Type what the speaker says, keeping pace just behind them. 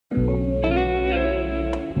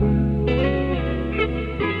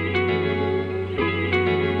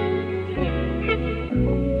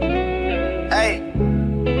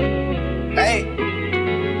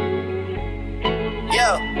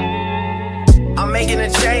I'm making a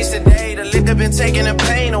change today. The liquor been taking the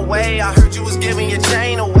pain away. I heard you was giving your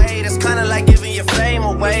chain away. That's kinda like giving your fame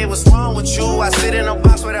away. What's wrong with you? I sit in a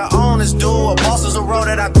box where the owners do. A boss is a road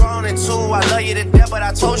that I've grown into. I love you to death, but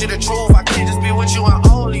I told you the truth. I can't just be with you and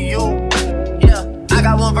only you. Yeah, I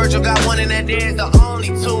got one Virgil, got one, and that is the only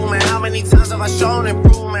two, man. How many times have I shown and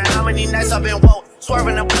proved, man? How many nights I've been woke,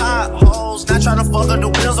 swerving the potholes, not trying to fuck up the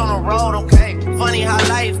wheels on the road, okay? Funny how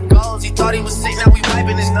life goes. He thought he was sick, now we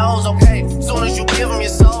wiping his nose, okay? Soon as you give him your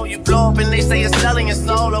soul, you blow up and they say you're selling your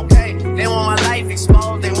soul, okay? They want my life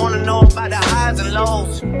exposed, they wanna know about the highs and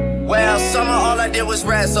lows. Well, summer all I did was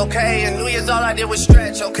rest, okay? And New Year's all I did was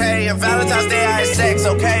stretch, okay? And Valentine's Day I had sex,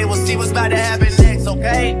 okay? We'll see what's about to happen next,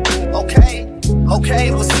 okay? Okay,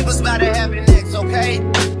 okay, we'll see what's about to happen next, okay?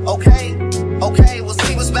 Okay, okay, we'll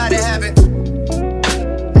see what's about to happen.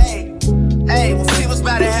 Hey, we'll see what's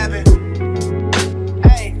about to happen.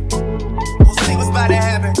 Hey, we'll see what's about to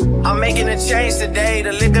happen. I'm making a change today.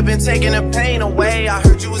 The liquor been taking the pain away. I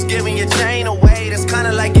heard you was giving your chain away. That's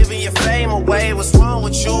kinda like giving your fame away. What's wrong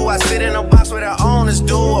with you? I sit in a box where the owners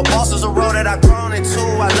do. A boss is a road that I've grown into.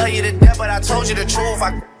 I love you to death, but I told you the truth.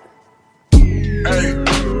 Hey,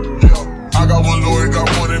 yeah, I got one lawyer, got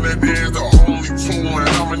one, and that is the only two, man.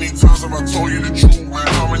 How many times have I told you the truth, man?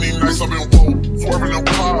 How many nights I've been woke, swerving the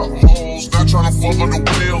potholes, not trying to fuck up the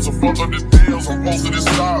wheels or fuck up the deals. I'm posted to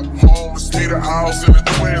stop home, it's me, the Owls, and the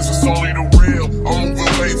Twins, it's only the real. I'm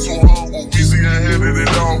moving way too humble, easy and handed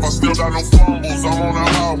it off, I still got no fumbles. I'm on a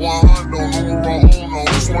hot 100, numero uno,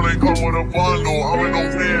 this one ain't come with a bundle. I'm in no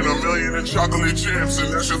pen, $1 million in chocolate chips,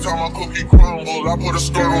 and that's just how my cookie crumbled. I put a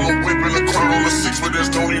skirt on the whip and a crown on the 6, but there's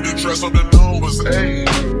no need to dress up the numbers. Hey,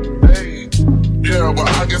 hey, yeah, but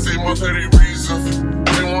I guess they must have their reasons.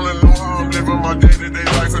 They wanna know how I'm living my day-to-day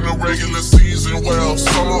life in the regular season. Well,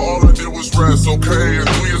 summer all I did was rest, okay? And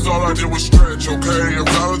New Year's all I did was stretch, okay? And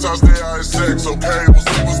Valentine's Day I had sex, okay? We'll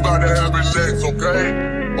see what's about to happen next, okay?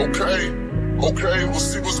 Okay, okay, we'll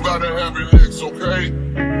see what's about to happen next, okay?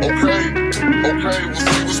 Okay, okay, we'll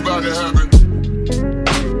see what's about to happen.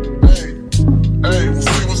 Hey, hey, we'll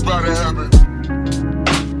see what's about to happen.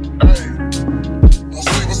 Hey, we'll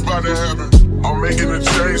see what's about to happen. I'm making a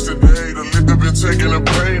change today. The liquor been taking the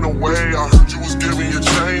pain away. I heard you was giving your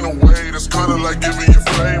chain away. That's kinda like giving your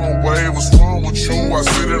fame away. What's wrong with you? I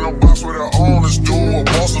sit in a box where the owners do. A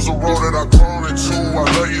boss is a road that I've grown into. I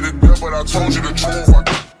love you to death, but I told you the truth.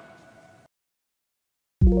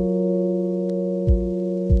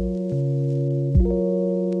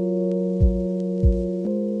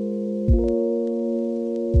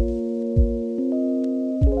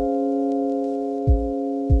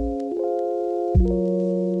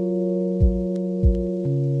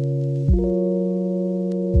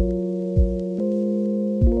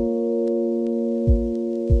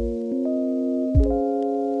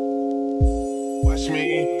 Watch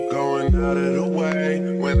me going out of the way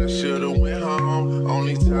when I should've went home.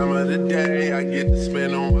 Only time of the day I get to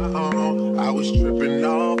spend on my own. I was tripping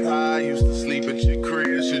off high, used to sleep at your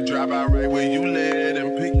crib. Should drive out right where you live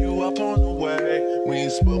and pick you up on the way. We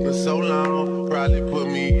ain't spoken so long, probably put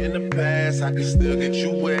me in the past. I can still get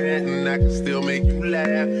you wet and I can still make you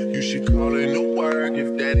laugh. You should call in to work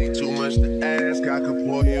if that ain't too much to ask. I could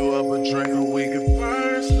pour you up a drink and we could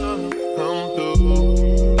burn some. Come through,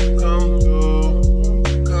 come through.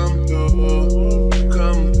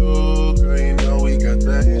 Come through, girl, you know we got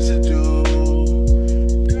things to do.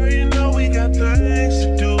 Girl, you know we got things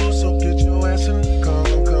to do. So get your ass in the car,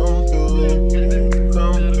 come through.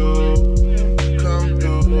 Come through, come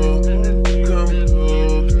through, come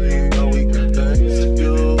through. Girl, you know we got things to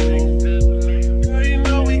do. Girl, you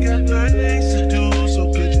know we got things to do. So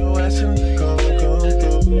get your ass in the car, come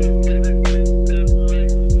through.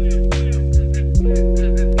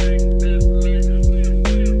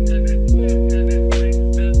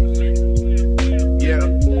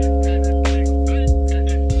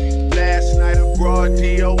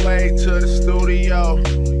 DOA to the studio.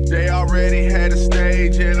 They already had a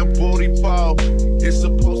stage and a booty pole. It's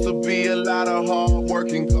supposed to be a lot of hard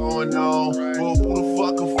working going on. But who the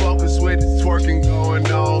fuck can focus with this twerking going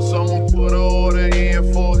on? Someone put an order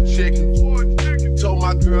in for a chicken. Told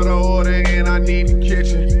my girl to order in, I need a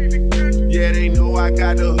kitchen. Yeah, they know I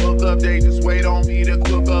got the hook up, they just wait on me to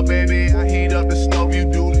cook up, baby. I heat up the stove, you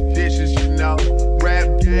do the dishes, you know.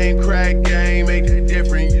 Rap game, crack game, make that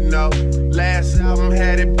different, you know. Last album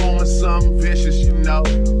had it booming, something vicious, you know.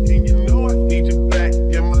 And you know I need you back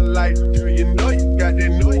in my life. Girl, you know you got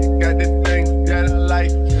that thing that I like.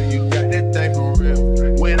 Girl, you got that thing for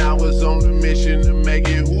real. When I was on the mission to make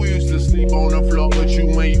it, who used to sleep on the floor but you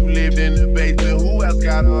when you lived in the basement? Who else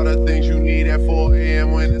got all the things you need at 4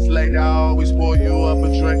 AM when it's late? I always pour you up a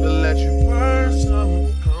drink to let you burn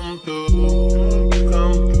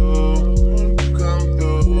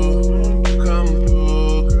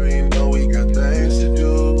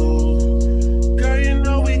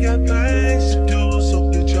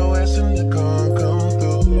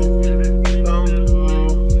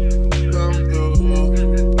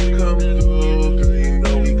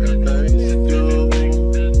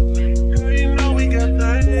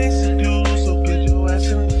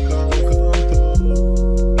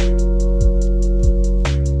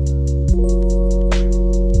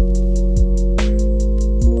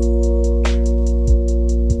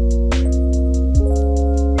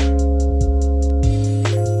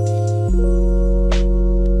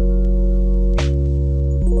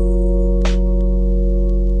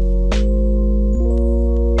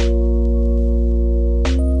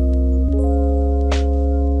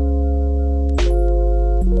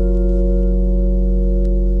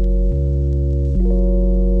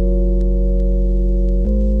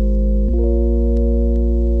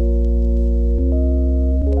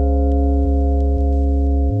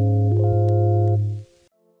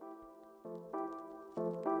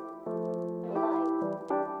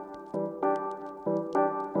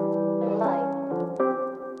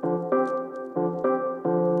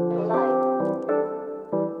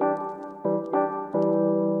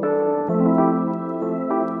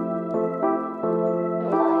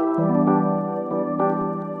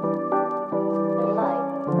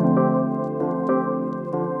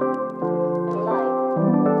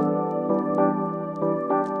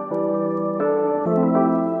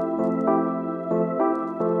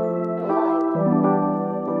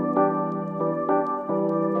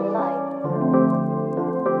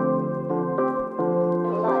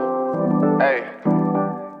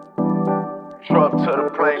Truck to the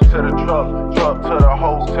plane, to the truck to the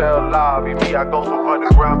hotel lobby. Me, I go through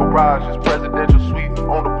underground garages, presidential suite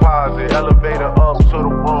on deposit, elevator up to the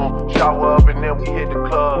room, shower up and then we hit the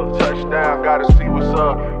club. Touchdown, gotta see what's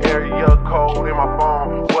up. Area code in my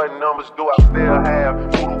phone. What numbers do I still have?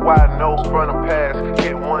 Who do I know from the past?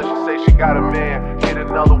 Hit one, she say she got a man. Hit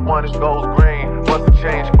another one, it goes green. Must have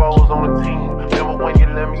changed foes on the team. Remember when you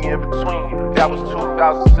let me in between? That was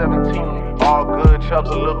 2017. All good, Chuck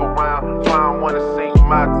a look around. Find one to see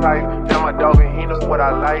my type. Now my dog and he knows what I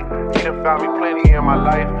like. He done found me plenty in my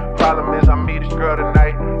life. Problem is I meet this girl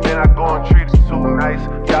tonight, then I go and treat her too nice.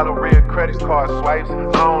 Galleria credit card swipes.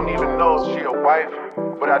 I don't even know if she a wife,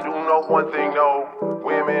 but I do know one thing though.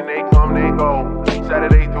 Women, they come, they go.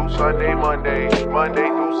 Saturday through Sunday, Monday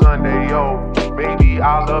through Sunday, yo. Baby,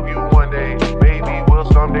 I'll love you one day. Baby, we'll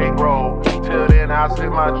someday grow. Till then, I'll sit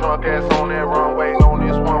my drunk ass on that runway, on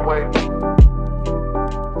this one way.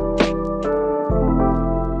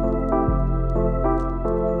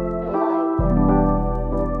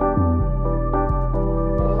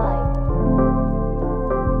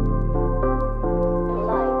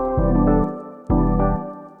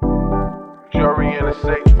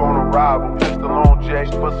 Safe on arrival, pistol on J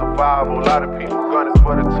for survival. A lot of people gunning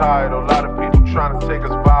for the title, a lot of people trying to take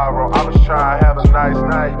us viral. I was trying to have a nice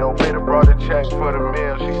night though, made her brought a check for the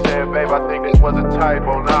meal. She said, babe, I think this was a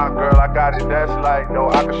typo. Nah, girl, I got it, that's light though.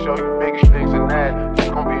 I can show you bigger things than that. It's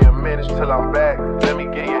gonna be a minute till I'm back. Let me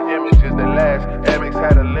get your images that last. Amex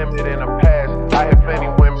had a limit in the past. I had plenty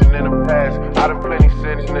women in the past. I done plenty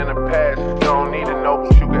sinning in the past. You don't need to know,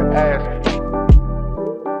 but you can ask.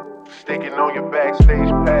 Sticking on your backstage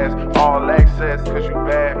pass, all access, cause you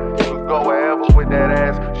bad. You could go wherever with that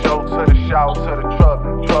ass. Show to the shout, to the truck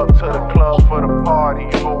to the club for the party.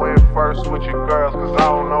 You go in first with your girls, cause I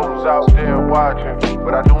don't know who's out there watching.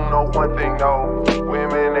 But I do know one thing though,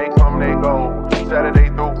 women, they come, they go. Saturday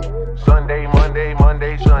through Sunday,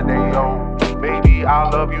 Monday, Sunday, yo. Baby,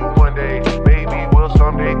 I'll love you one day. Baby, we'll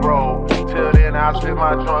someday grow. Till then, I'll sit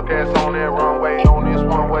my drunk ass on that runway, on this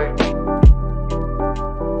one way.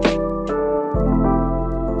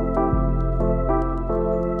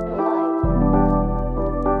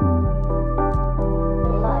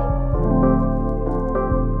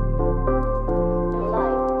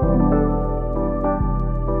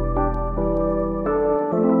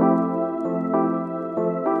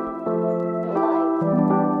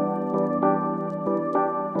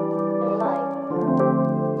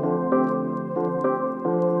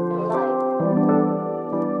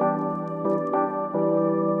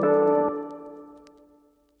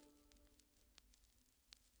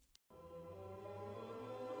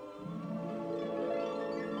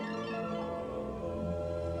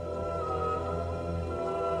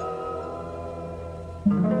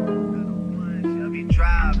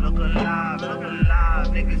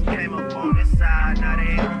 Niggas came up on this side, now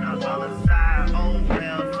they on the other side. Oh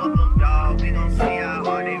well, fuck them, dawg. We gon' see how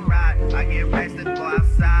hard they ride. I get racks to go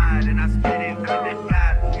outside, and I spit it with the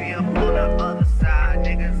guy. Be up on the other side.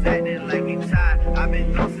 Niggas acting like he tired. I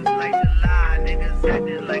been gone since like July. Niggas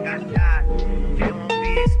acting like I died. They won't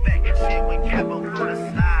be expecting shit when Capo on the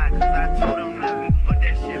slide. Cause I told them let me put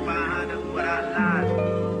that shit behind us, but I lied.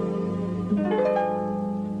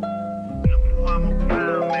 Look who I'm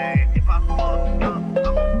around, man. If I fucked up,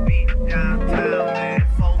 I'ma be downtown, man.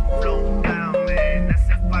 Folk flow down, man. That's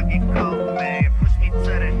if I get cold, man. Push me to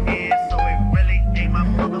the end, so it really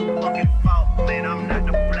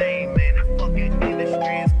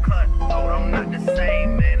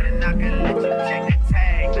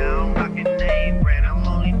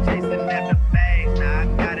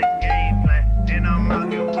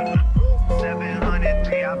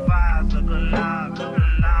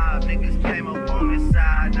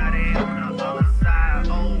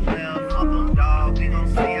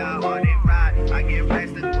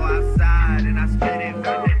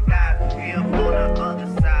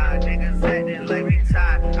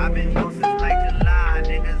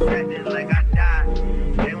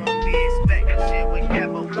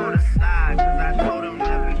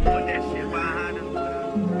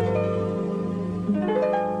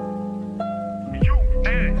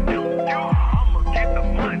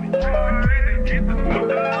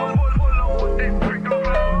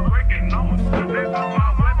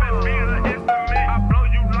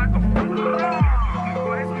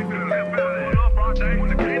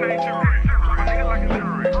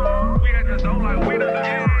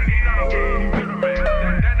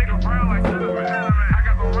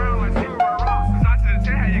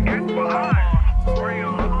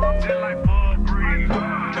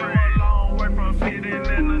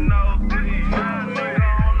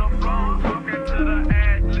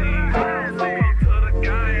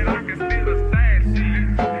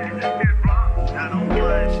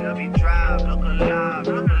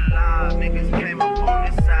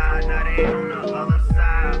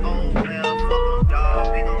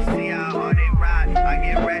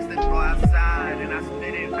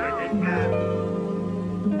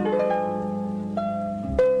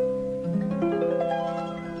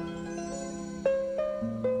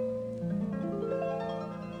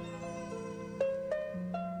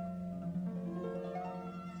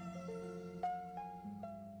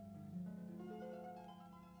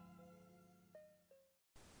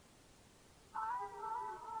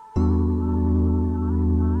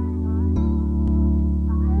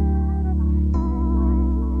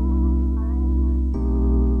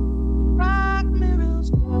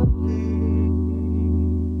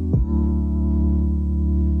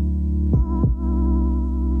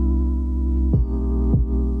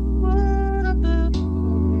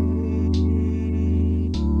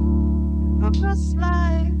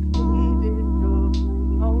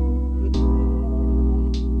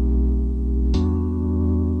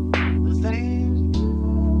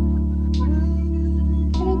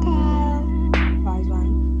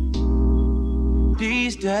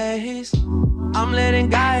days. I'm letting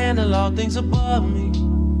God handle all things above me.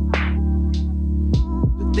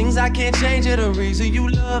 The things I can't change are the reason you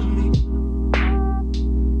love me.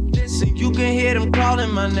 Listen, you can hear them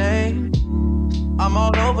calling my name. I'm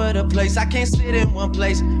all over the place, I can't sit in one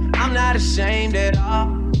place. I'm not ashamed at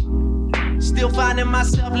all. Still finding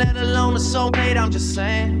myself, let alone a soulmate, I'm just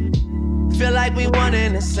saying. Feel like we one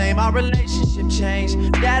and the same, our relationship changed.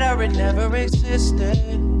 That or it never existed.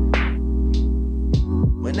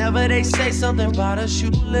 Whenever they say something about us, you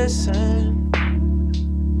listen.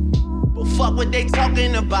 But fuck what they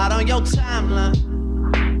talking about on your timeline.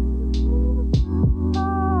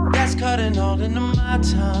 That's cutting all into my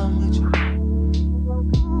time with you.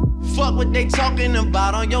 Fuck what they talking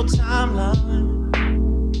about on your timeline.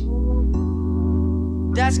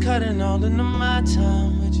 That's cutting all into my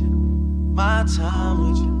time with you. My time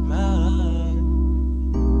with you, my.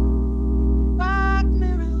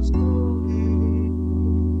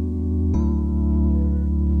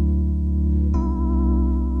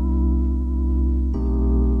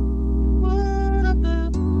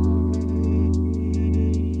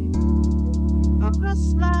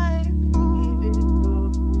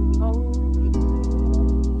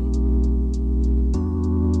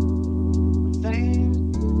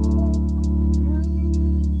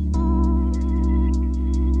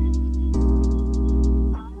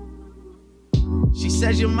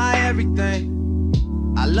 You're my everything.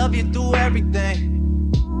 I love you through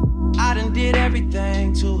everything. I done did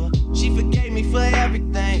everything to her. She forgave me for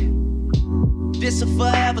everything. This a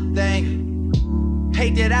forever thing.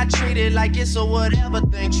 Hate that I treat it like it's a whatever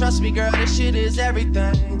thing. Trust me, girl, this shit is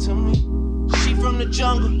everything to me. She from the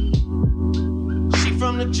jungle. She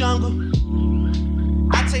from the jungle.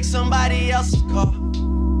 I take somebody else's car,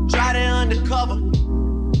 drive it undercover.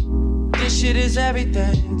 This shit is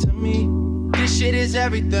everything to me. This shit is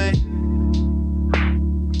everything.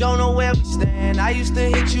 Don't know where we stand. I used to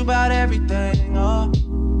hit you about everything. Oh,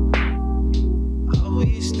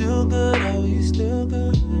 we still good. Oh, we still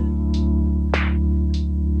good.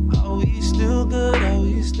 Oh, we still good. Oh,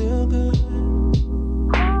 we still good.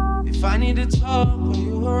 If I need to talk, are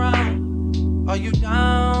you around? Are you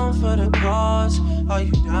down for the cause? Are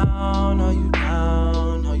you down? Are you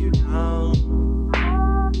down? Are you down?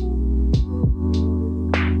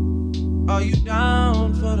 Are you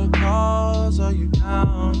down for the cause? Are you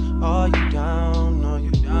down? Are you down? Are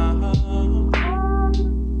you down?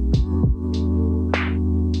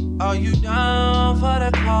 Are you down for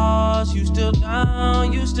the cause? You still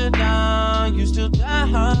down? You still down? You still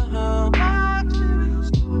down?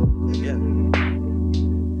 Yeah.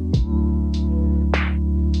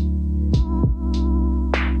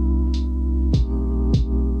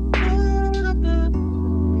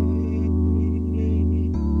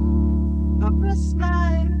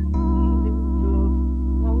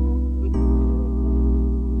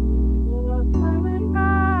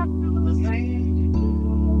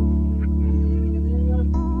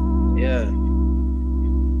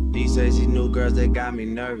 Girls that got me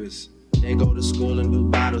nervous. They go to school and do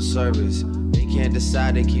bottle service. They can't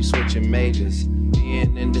decide, they keep switching majors.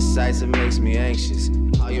 Being indecisive makes me anxious.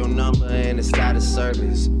 Call your number and it's out of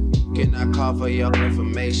service. Can I call for your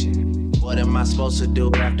information? What am I supposed to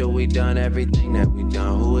do after we done everything that we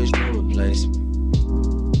done? Who is your replacement?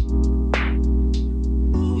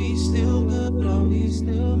 Oh, we still good, oh, we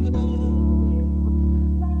still good.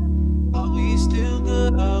 Oh, we still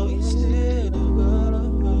good, oh, we still good.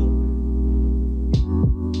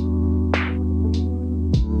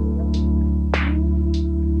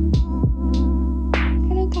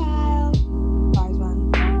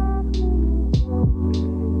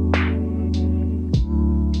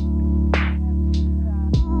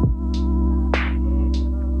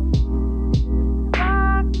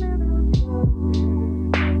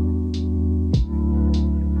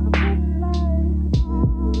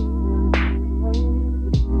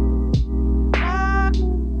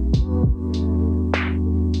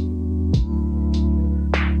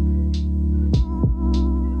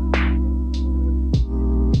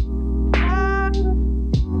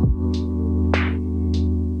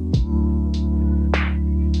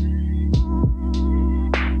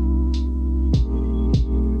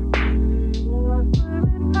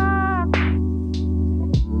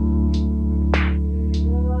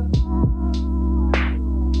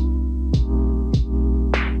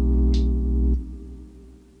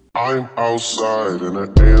 I'm outside in an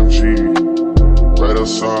AMG, right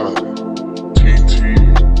outside, TT,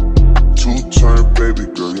 two-turn baby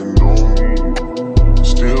girl, you know me.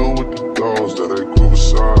 Still with the dogs that I grew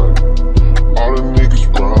beside. All the niggas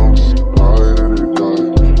round me, hide and they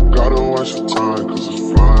die. Gotta watch the time, cause it's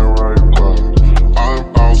flying right by. I'm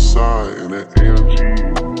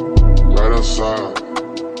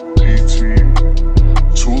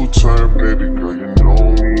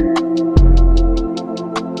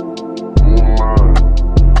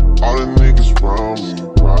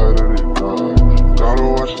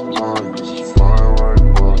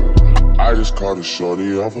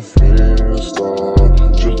shorty off a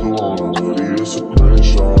Freestyle. Just threw on a hoodie, it's a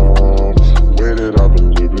crenshaw. Way that I've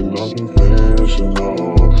been living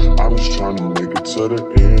unconventional. I'm just trying to make it to the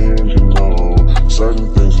end, you know.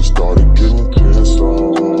 Certain things have started getting pissed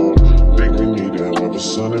off. Think we need to have a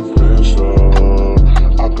sun adventure.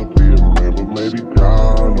 I could be a man, but maybe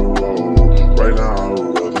down the road. Right now I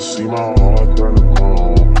would rather see my heart turn to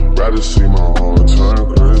chrome. Rather see my heart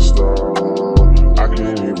turn crystal. I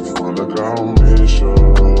can't even front like I don't miss you.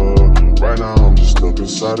 Right now I'm just stuck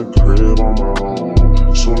inside the crib on my own.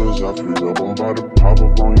 Soon as I free up, I'm about to pop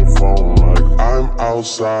up on your phone. Like I'm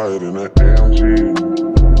outside in an AMG,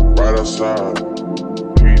 right outside,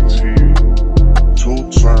 PT.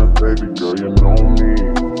 2-turn, baby girl, you know me.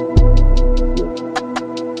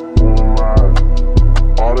 Who am I?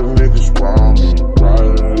 All the niggas round me,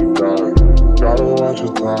 ride or die. Gotta watch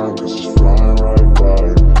your time, cause it's flying right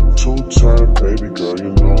by. 2-turn, baby girl,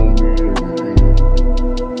 you know me.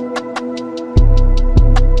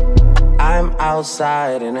 I'm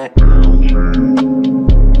outside in an AMG,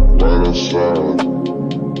 right outside,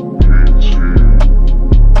 PT.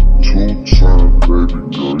 2-turn, baby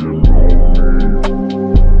girl, you know me.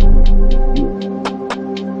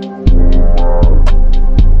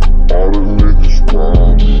 All the niggas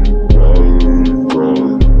round me, ride or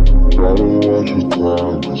die. Gotta watch your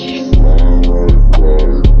time, cause it's flying right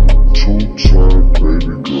by. 2-turn,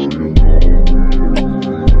 baby girl, you know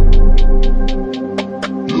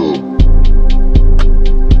me. Yeah.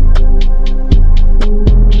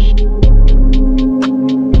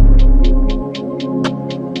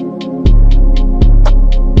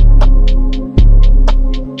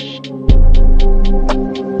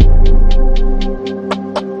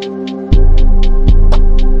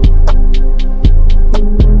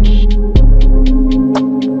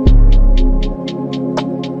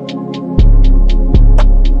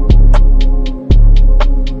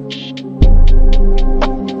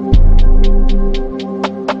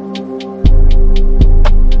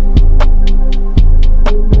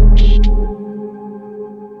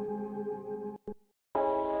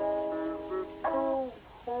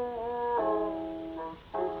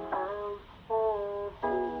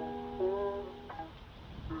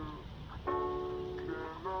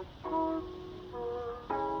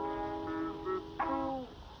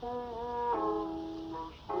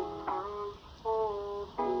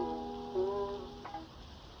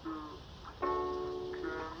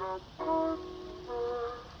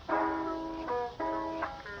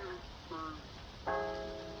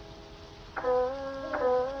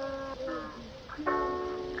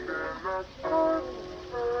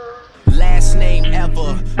 last name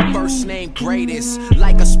ever, first name greatest.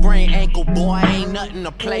 Like a sprained ankle, boy, ain't nothing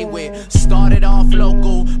to play with. Started off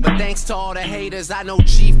local, but thanks to all the haters, I know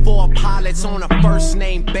G4 pilots on a first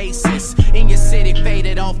name basis. In your city,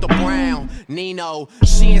 faded off the brown. Nino,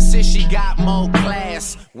 she insists she got more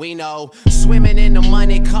class. We know, swimming in the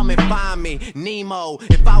money, come and find me. Nemo,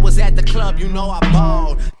 if I was at the club, you know I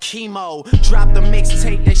balled. Chemo, dropped the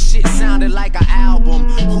mixtape, that shit sounded like an album.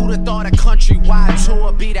 Who'da thought a countrywide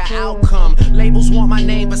tour be the outcome? Labels want my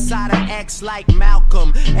name beside an X like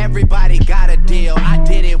Malcolm. Everybody got a deal, I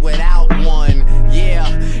did it without one. Yeah,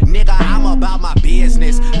 nigga, I'm about my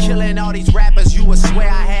business. Killing all these rappers, you would swear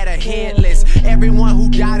I had a hit list. Everyone who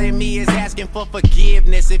doubted me is asking for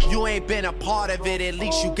forgiveness. If you ain't been a part of it, at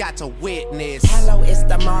least you got to witness. Hello, it's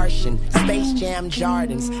the Martian, Space Jam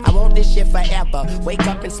Jordans. I want this shit forever. Wake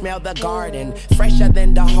up and smell the garden, fresher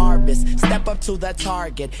than the harvest. Step up to the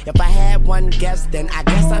target. If I had one guess, then I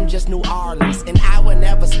guess I'm just New Orleans. And I will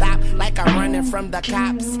never stop like I'm running from the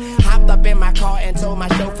cops. Hopped up in my car and told my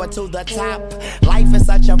chauffeur to the top. Life is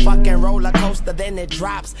such a fucking roller coaster, then it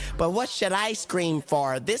drops. But what should I scream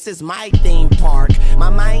for? This is my theme park. My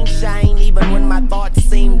mind shine even when my thoughts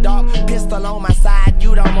seem dark. Pistol on my side,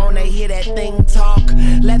 you don't wanna hear that thing talk.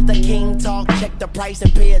 Let the king talk, check the price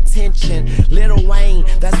and pay attention. Lil Wayne,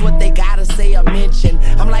 that's what they gotta say or mention.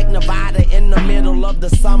 I'm like Nevada in the middle of the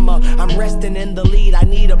summer. I'm resting in the lead, I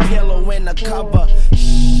need a pillow and a cover.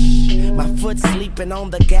 Shh, my foot sleeping on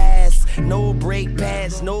the gas. No brake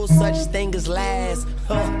pads, no such thing as last.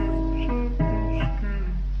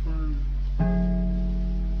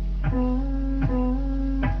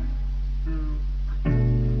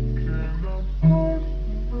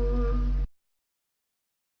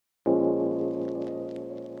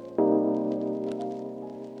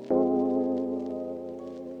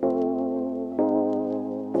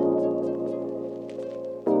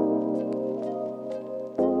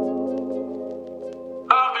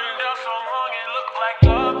 I've been down so long, it look like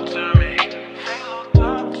love to me. They look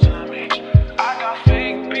up to me.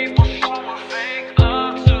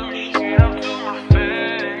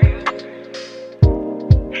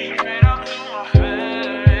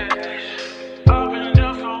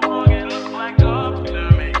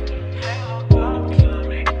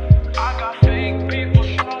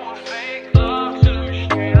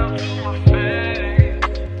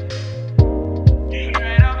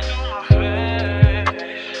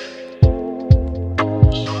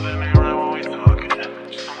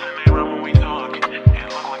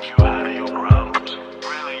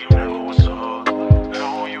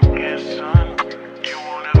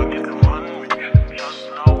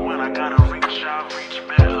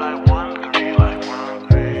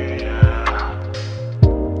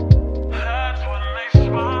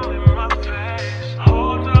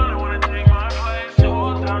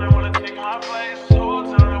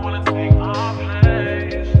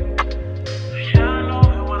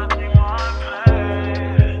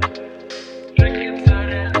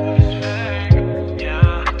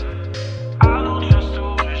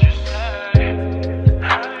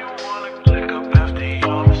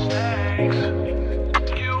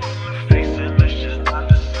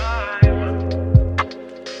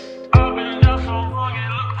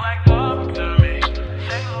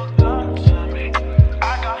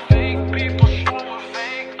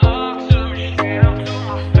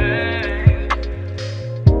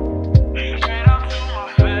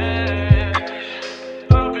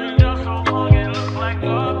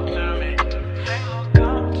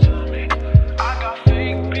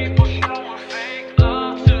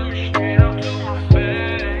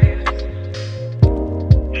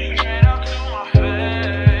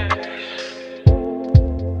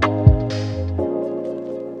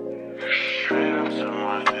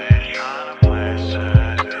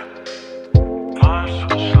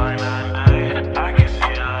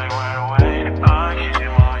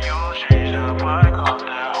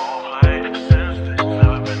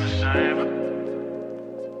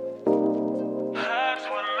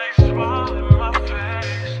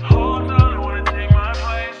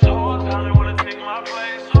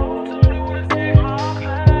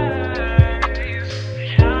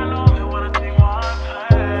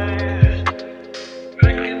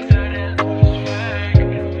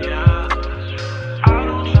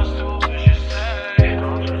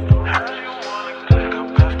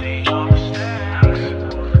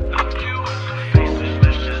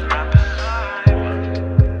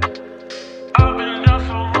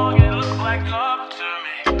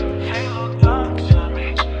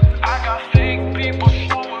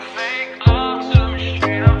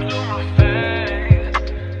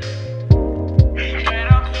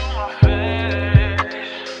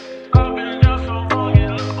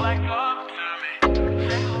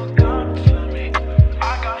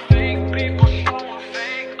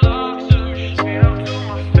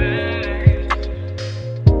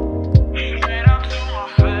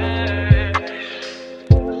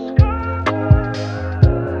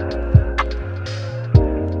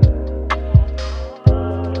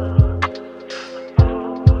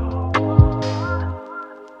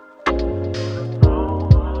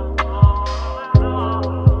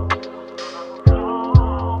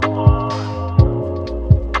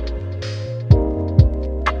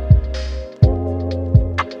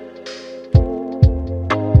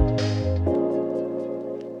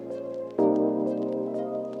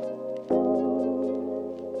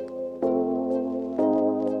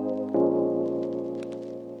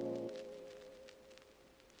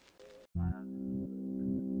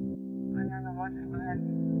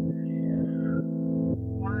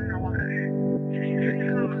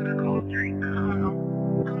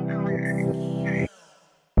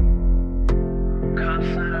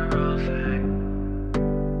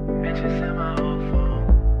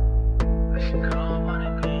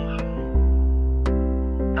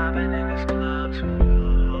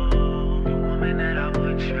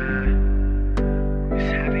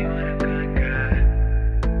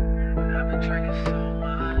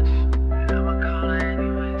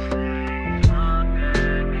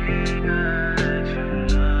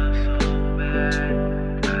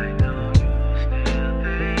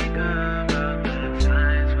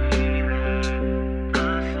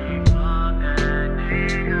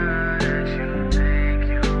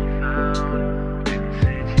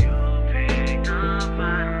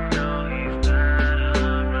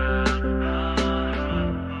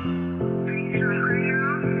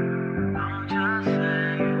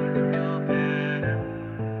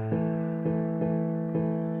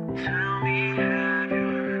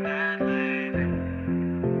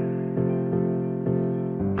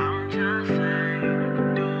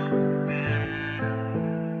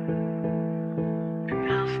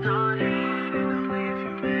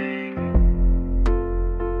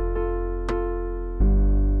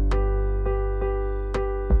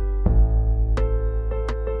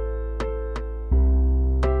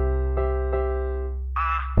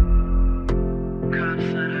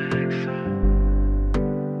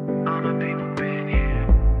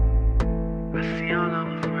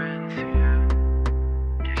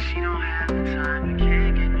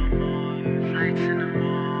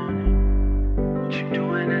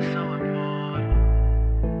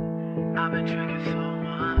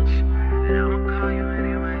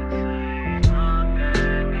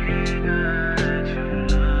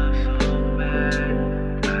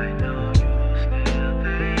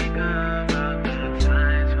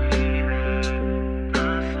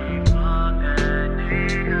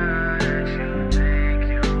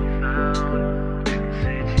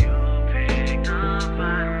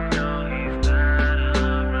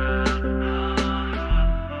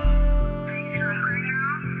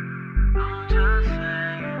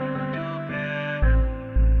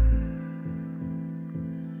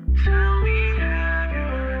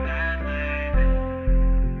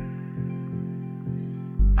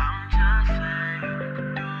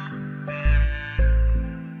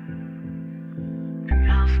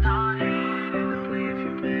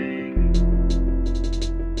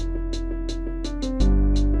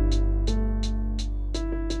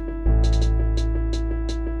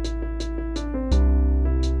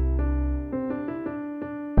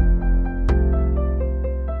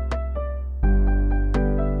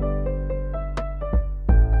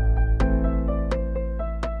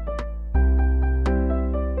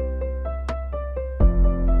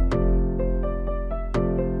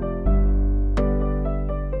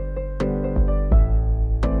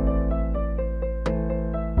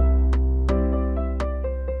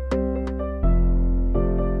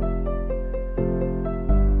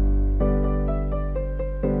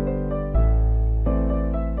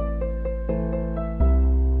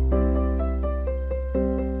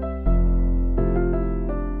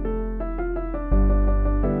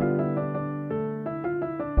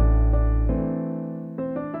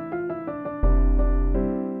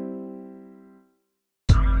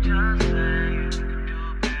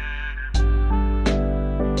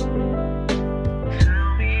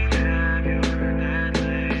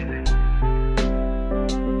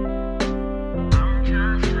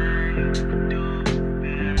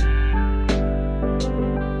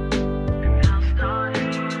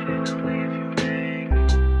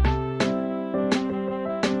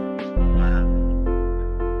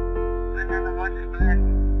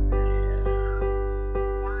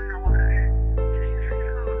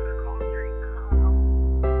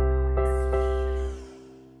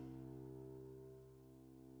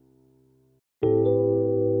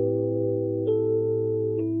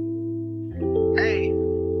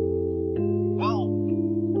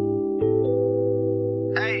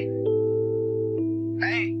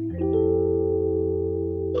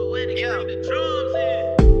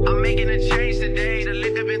 I'm making a change today. The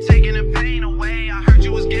liquor been taking the pain away. I heard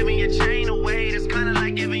you was giving your chain away. That's kinda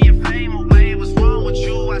like giving your fame away. What's wrong with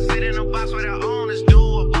you? I sit in a box where the owners do.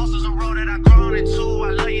 A boss is a road that I've grown into.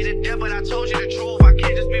 I love you to death, but I told you the truth. I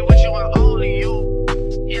can't just be with you and only you.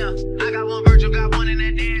 Yeah, I got one Virgil, got one, and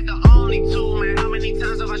that there's the only two. Man, how many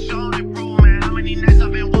times have I shown it, bro? Man, how many nights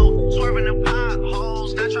I've been woke, swerving the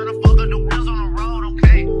potholes, not trying to fuck up the wheels on the road.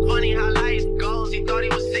 Okay, funny how life goes. He thought he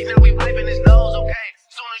was sick, now we wiping his nose. Okay,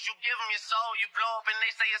 soon as you give him your soul, you blow up and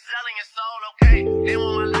they say you're selling your soul. Okay, they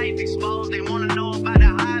want my life exposed. They wanna know about the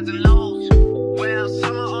highs and lows. Well,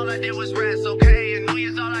 summer all I did was rest. Okay, and New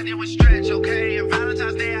Year's all I did was stretch. Okay, and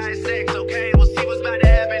Valentine's Day I had sex. Okay, we'll see what's about to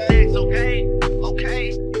happen next. Okay,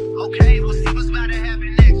 okay, okay, we'll see what's about to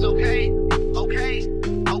happen next. Okay, okay,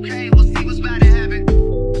 okay, we'll see what's about to happen.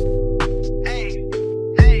 Hey,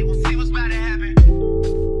 hey, we'll see what's about to happen.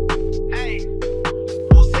 Hey,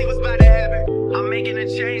 we'll see what's about to happen. I'm making a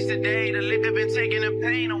change today. The liquor been taking the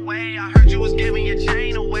pain away. I heard you was giving your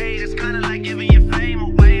chain away. That's kinda like giving your fame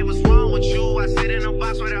away. What's wrong with you? I sit in a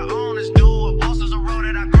box where the owners do. A boss is a road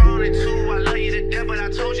that I've grown into. I love you to death, but I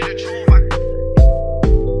told you the truth.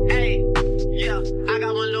 Hey, yeah, I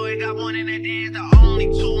got one lawyer, got one, and that there's the only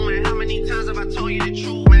two. Man, how many times have I told you the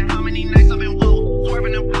truth? Man, how many nights I've been woke,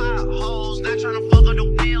 swerving the potholes, not trying to fuck up the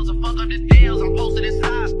wheels or fuck up the deals. I'm posted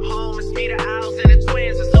inside home. It's me, the house, and the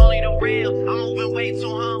twins. It's only the real. I'm moving way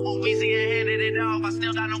too humble. Weezy and handed it off. I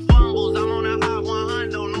still got no fumbles. I'm on a hot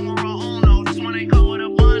 100, numero uno. This one ain't come with a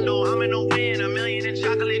bundle. I'm in the win, $1 million in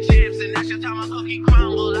chocolate chips, and that's just how my cookie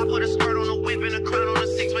crumbles. I put a skirt on the whip and a crown on the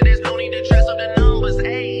 6, but there's no need to dress up the numbers.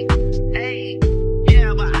 Hey, hey,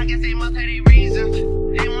 yeah, but I guess they must have their reasons.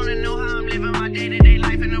 They wanna know how I'm living my day-to-day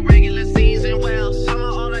life in the regular season. Well, summer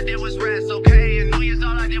all I did was rest, okay, and New Year's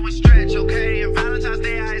all I did was stretch, okay, and Valentine's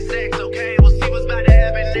Day I had sex, okay. We'll see what's about to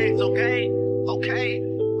happen next, okay, okay,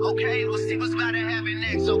 okay, we'll see what's about to happen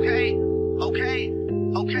next, okay, okay,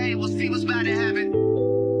 okay, we'll see what's about to happen.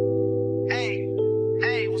 Hey,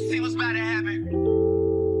 hey, we'll see what's about to happen.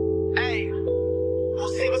 Hey, we'll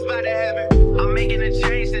see what's about to happen. I'm making a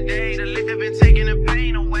change today. The liquor been taking the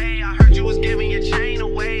pain away. I heard you was giving your chain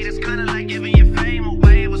away. That's kinda like giving your fame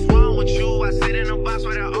away. What's wrong with you? I sit in a box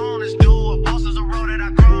where the owners do. A boss is a road that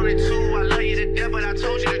I've grown into. I love you to death, but I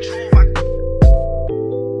told you the truth.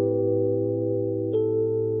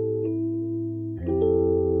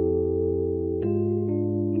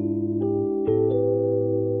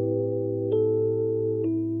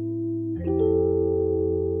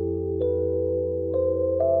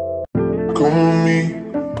 Come with me,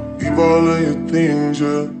 leave all of your things,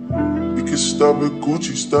 yeah. We can stop at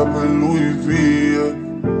Gucci, stop at Louis V, yeah.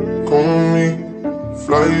 Come with me,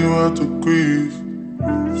 fly you out to Greece,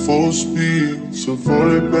 full speed, so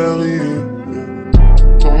voler Paris, yeah.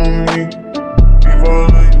 Come with me, leave all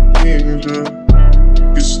of your things, yeah.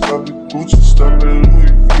 We can stop at Gucci, stop at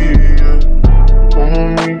Louis V, yeah. Come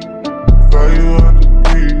with me, fly you out to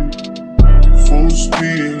Greece, full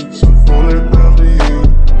speed, so voler Paris, yeah.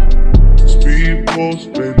 Speed post,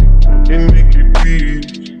 baby, in Nikki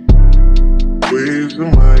Beach. Waves in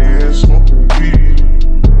my ear, smoking weed.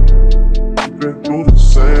 Been through the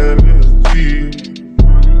sand in the deep.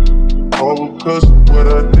 All because of what I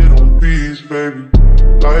did on beats, baby.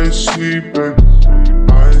 Life sweet, baby.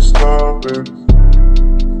 I ain't stop, baby.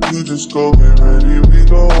 You just go get ready, we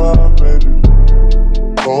go out, baby.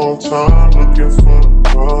 Long time looking for the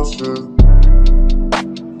process.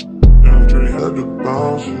 Andre had to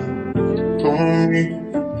bounce you. Come with me,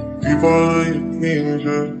 leave all of your things,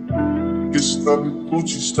 yeah. Get stop at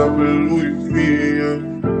Gucci, stop at Louis V, yeah.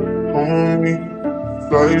 Come with me,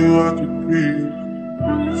 fly you out to Greece,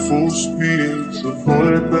 full speed, so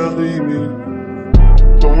voler Paris, yeah.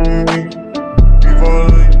 Come with me, leave all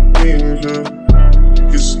of your things, yeah.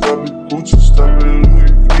 Get stop at Gucci, stop at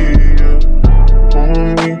Louis V, yeah. Come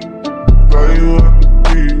with me, fly you out to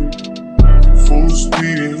Greece.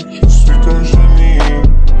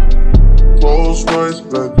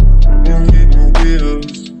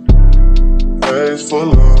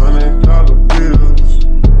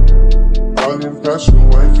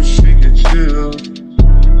 real.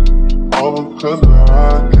 All because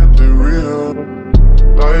I kept it real.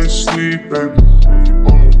 Like sleep, baby,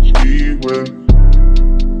 on the G with.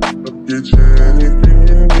 I'll get you anything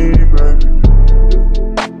you need, baby.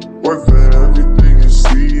 Work for everything you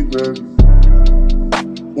see, baby.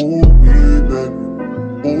 Ooh, baby.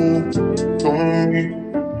 Ooh, come on me.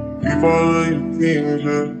 Leave all of your things,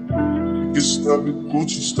 yeah. You can stop at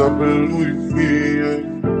Gucci, stop at Louis V, yeah.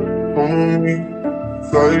 Come on me.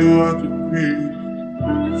 Fly you out the beach.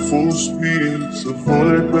 Full speed, so full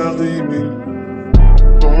of belly.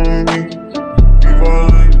 Come on me. Leave all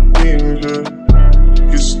of your things, yeah. You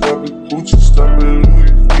can stop at Gucci, stop at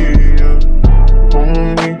Louis V, yeah. Come on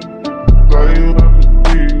me. Fly you out the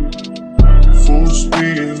beach. Full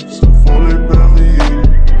speed, so full of belly.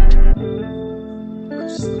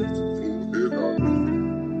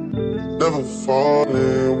 Never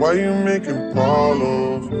falling, why you making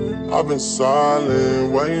problems? I've been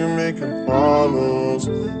silent, why you making problems?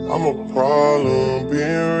 I'm a problem,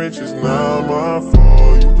 being rich is not my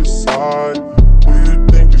fault. You decide who you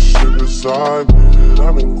think you should reside with.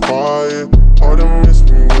 I've been quiet, hard to miss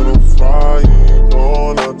me when I'm flying.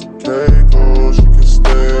 Going out to Keiko, she can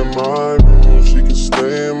stay in my room. She can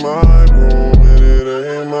stay in my room, and it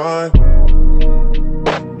ain't mine.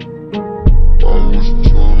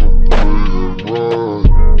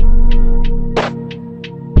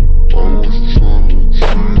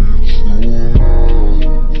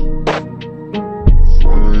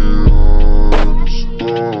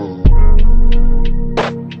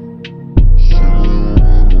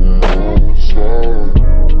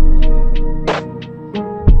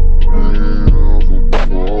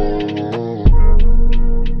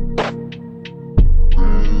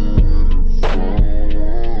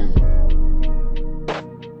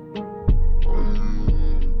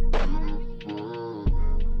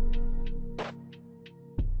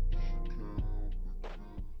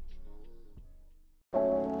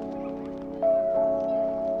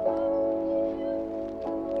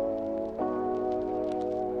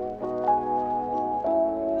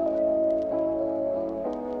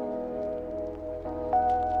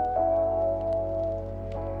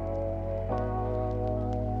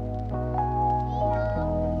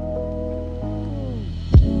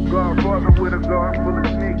 Godfather with a garden full of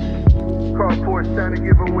sneaks. Carport trying to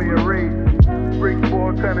give away a raise. Brick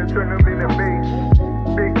ball trying to turn them into base.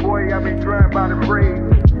 Big boy, I been trying by the braids.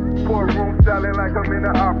 Courtroom styling like I'm in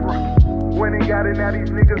the opera. When they got it, now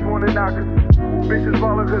these niggas wanna knock us. Bitches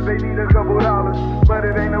falling cause they need a couple dollars. But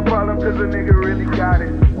it ain't no problem cause a nigga really got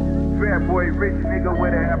it. Fat boy, rich nigga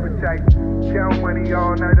with an appetite. Count money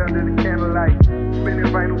all night under the candlelight.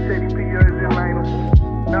 Spinning vinyl, Teddy P.ers and Lionel.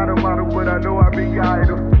 Not a model, but I know I be your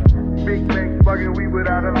idol. Big Mac bugging we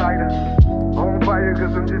without a lighter. On fire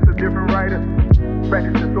cause I'm just a different writer.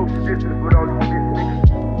 Practicing social distance with all these bitch niggas.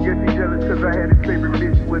 Guess he jealous cause I had his favorite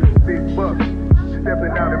bitch with a big buck.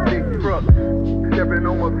 Stepping out in big trucks. Stepping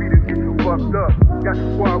on my feet to get you fucked up. Got the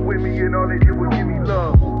squad with me and all they did was give me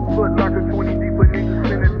love. Foot locker 20 deep, a nigga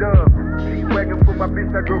spin a dub. G-Wagon for my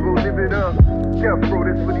bitch, I go live it up. Death row,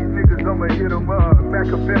 this for these niggas, I'ma hit them up.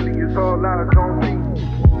 Machiavelli is all eyes on me.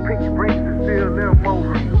 Pinky rings is still them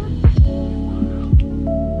most.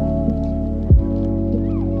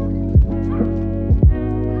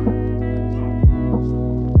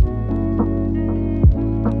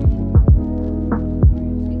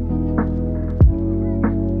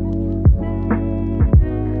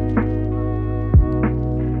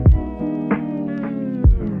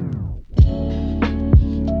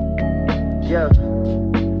 Yeah,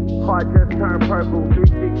 heart just turned purple.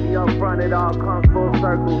 360 up front, it all comes full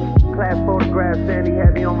circle. Class photograph, Sandy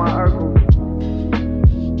heavy on my Urkel.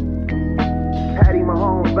 Patty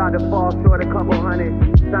Mahomes about to fall short a couple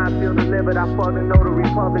hundred. Sign field delivered, I fucked the notary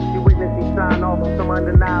public. She witnessed me sign off on some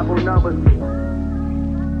undeniable numbers.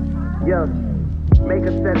 Yeah, make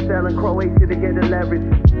a set selling Croatia to get the leverage.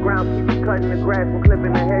 Groundskeepers cutting the grass and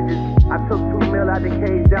clipping the hedges. I took 2 mil out the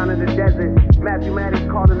cage down in the desert. Mathematics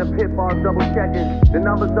calling the pitfalls, double checking. The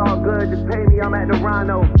numbers all good, just pay me, I'm at the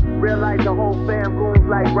Rhino. Realize the whole fam goons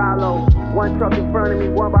like Rollo. One truck in front of me,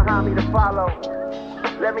 one behind me to follow.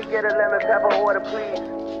 Let me get a lemon pepper order, please.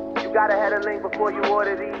 You gotta have a link before you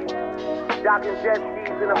order these. Docking jet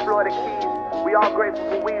skis in the Florida Keys. We all grateful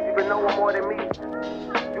for weeds, even know one more than me.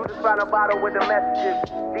 You just found a bottle with the messages.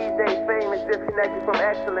 These days fame is disconnected from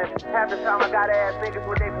excellence. Half the time I gotta ask niggas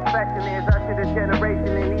what their profession is. Usher the generation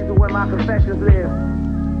and these are where my confessions live.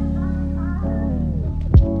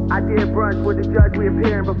 I did brunch with the judge we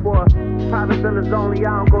appearing before. Private villas only, I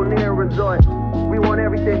don't go near a resort. We want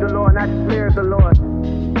everything galore, not just lyrics galore.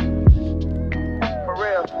 For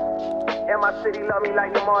real. And my city love me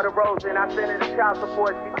like DeMar DeRozan. I send her the child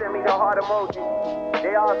support, she send me the heart emoji.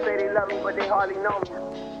 They all say they love me, but they hardly know me.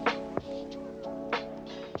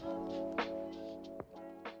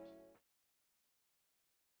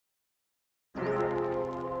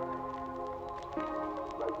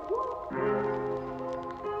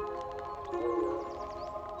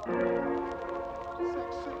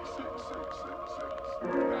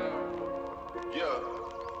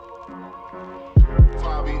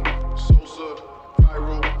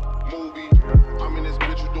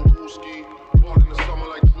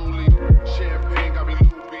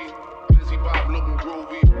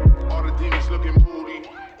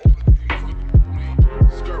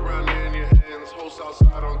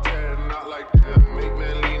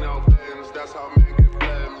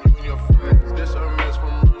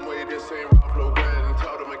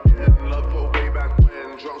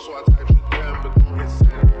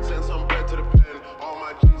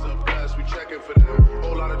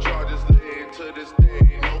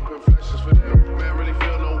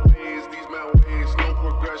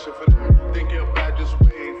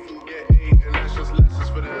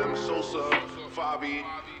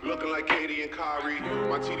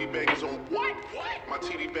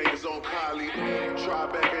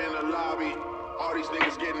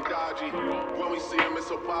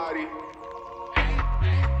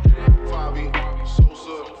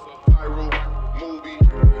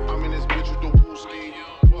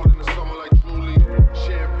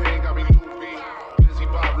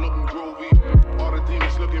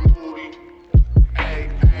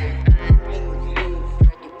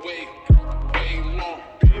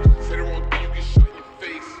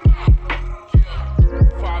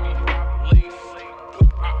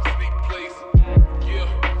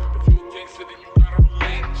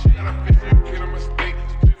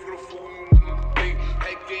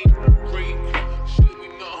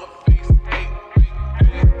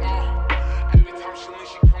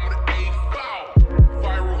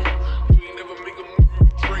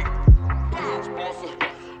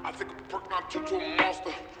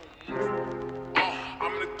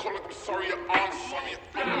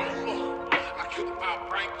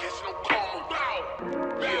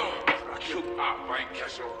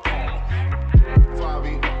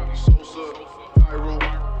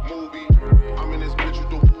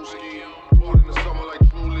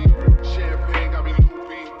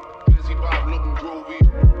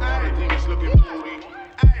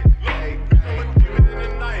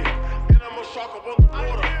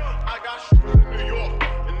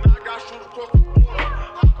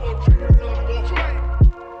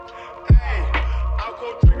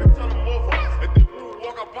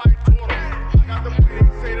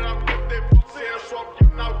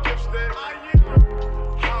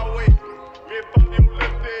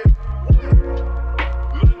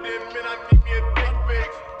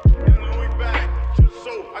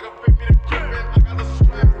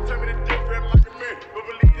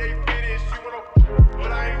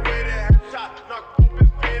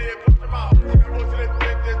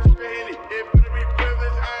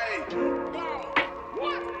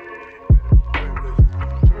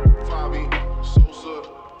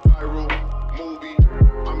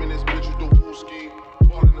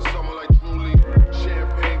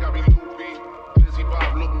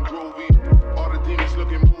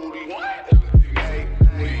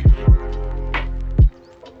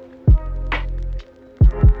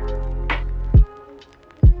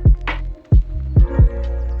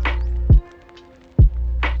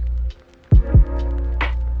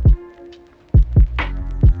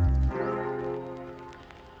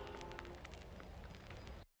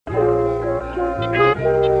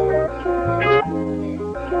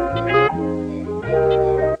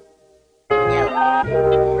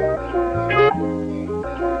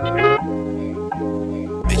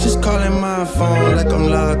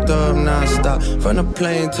 From the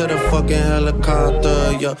plane to the fucking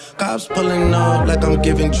helicopter, yeah. Cops pulling up like I'm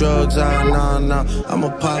giving drugs, nah. I'm a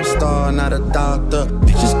pop star, not a doctor.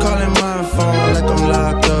 Bitches calling my phone like I'm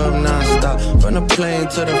locked up, non-stop. From the plane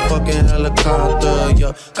to the fucking helicopter,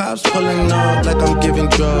 yeah. Cops pulling up like I'm giving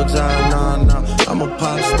drugs, nah. I'm a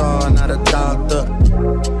pop star, not a doctor.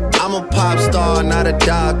 I'm a pop star, not a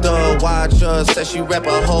doctor. Watch her, said she rep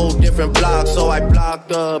a whole different block, so I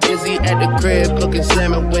blocked her. Busy at the crib, cooking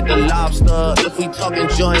salmon with the lobster. If we talking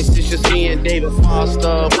joints, it's just me and David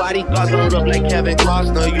Foster. Bodyguards don't look like Kevin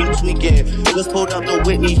Costner, you tweaking. Just pulled up to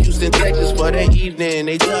Whitney, Houston, Texas for the evening.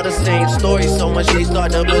 They tell the same story so much they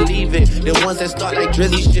start to believe it. The ones that start like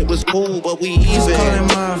Drizzy shit was cool, but we even. Calling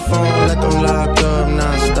my phone like I'm locked up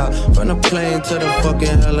non-stop. From the plane to the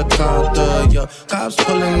fucking helicopter, yo. Cops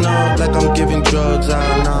pulling up like I'm giving drugs,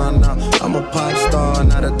 nah. I'm a pop star,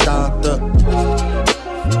 not a doctor.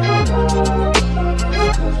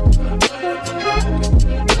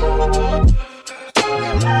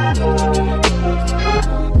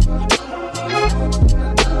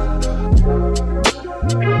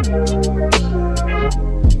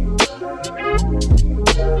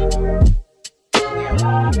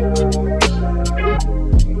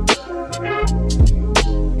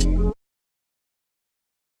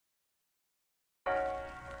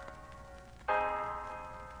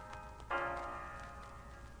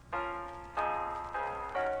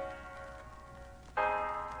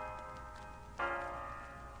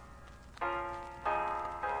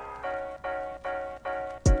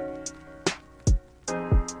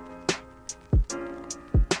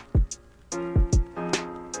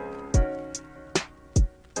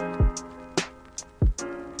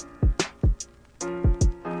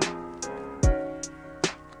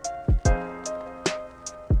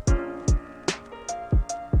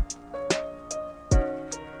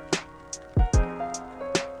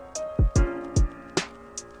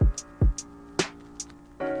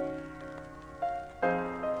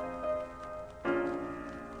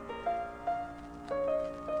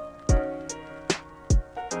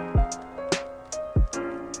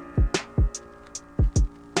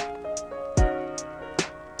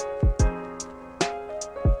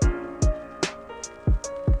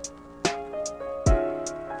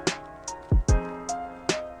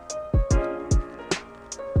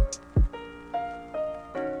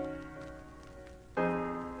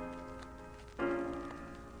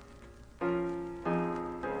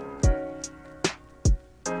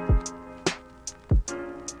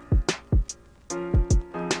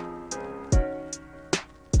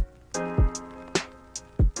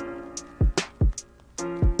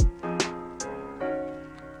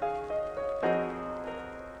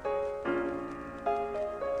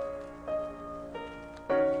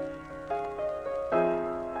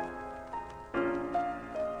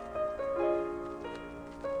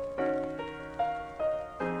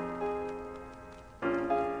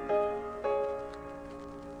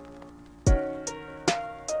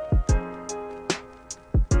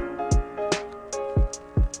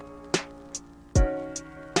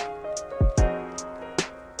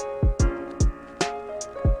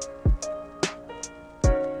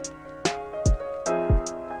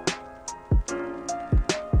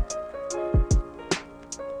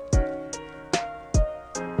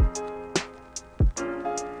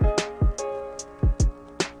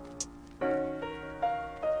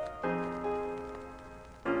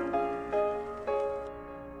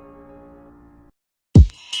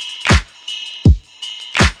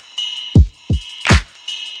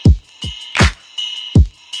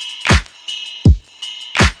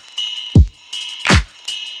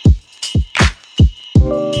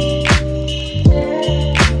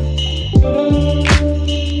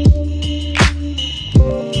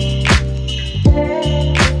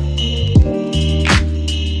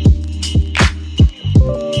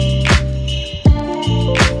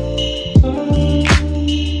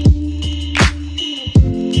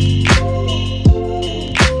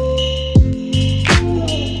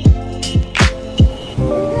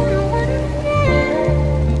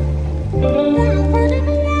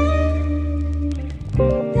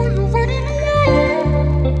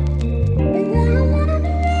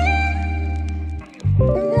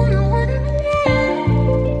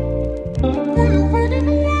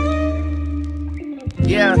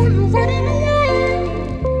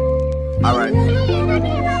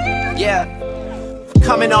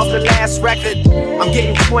 Coming off the last record, I'm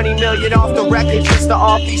getting 20 million off the record. Just to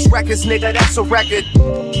off these records, nigga, that's a record.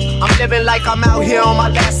 I'm living like I'm out here on my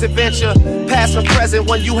last adventure. Past and present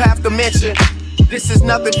when you have to mention. This is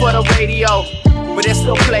nothing for the radio, but it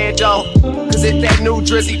still play it though. Cause it's that new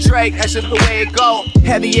Drizzy Drake, that's just the way it go.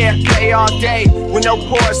 Heavy air play all day, with no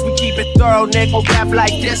pause, we keep it thorough, nigga. Rap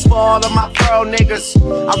like this for all of my thorough niggas.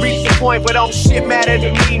 I reached the point where don't shit matter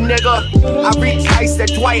to me, nigga. I reached heights that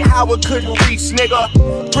Dwight Howard couldn't reach, nigga.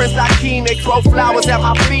 Prince Akeem, they throw flowers at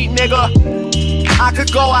my feet, nigga. I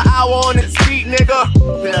could go an hour on this beat,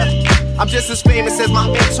 nigga. Yeah. I'm just as famous as my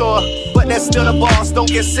mentor, but that's still the boss, don't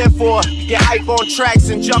get sent for. Get hype on tracks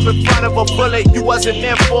and jump in front of a bullet you wasn't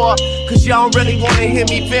meant for. Cause y'all don't really wanna hear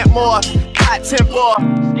me vent more. Hot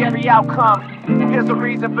temper, scary outcome. Here's a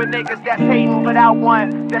reason for niggas that's hating without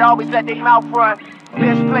one, that always let their mouth run.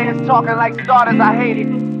 Bench players talking like starters, I hate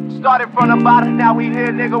it. Started from the bottom, now we here,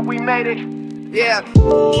 nigga, we made it. Yeah.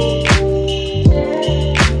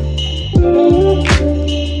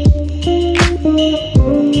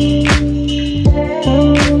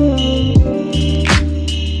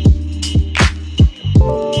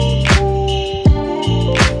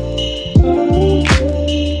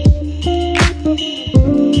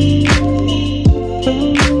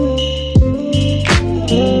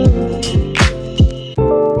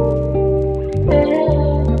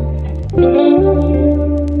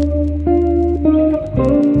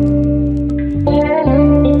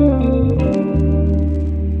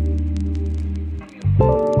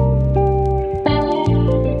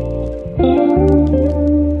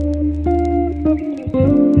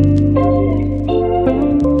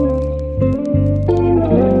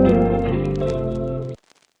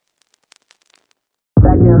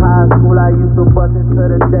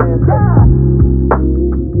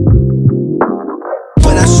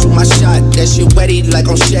 Like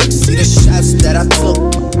on Shaq, see the shots that I took.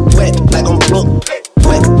 Wet like on Brooke,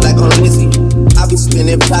 wet like on Lizzie. I be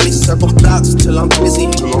spinning valley circle blocks till I'm busy.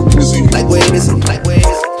 Like where is it? Like where is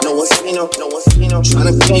it? No one's seen him, no one's seen him.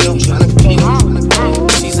 Tryna clean him, tryna clean him.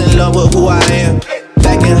 She's in love with who I am.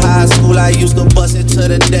 Back in high school, I used to bust it to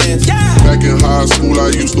the dance. Back in high school, I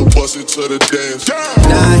used to bust it to the dance.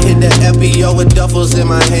 Now I hit the FBO with duffels in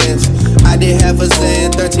my hands. I did half a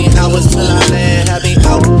Zan, 13 hours till I land. Had me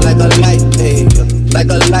out like a light, ayy. Like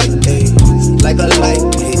a light, ayy. Like a light,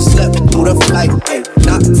 ayy. Slept through the flight, ayy.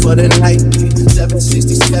 Not for the night, ayy.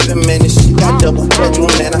 767, man, this shit got double bedroom,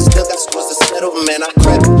 man. I still got scores to settle, man. I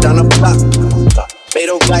crept down the block. Made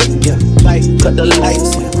a right, yeah, right. Cut the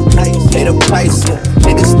lights, yeah, light. Pay the price, yeah.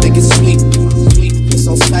 Niggas think it's sweet, sweet. It's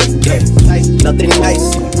on sight, yeah, tight. Nothing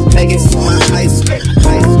nice, begging for my ice,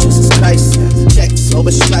 ice. Jesus Christ, yeah. Checks over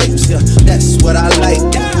stripes, yeah. That's what I like,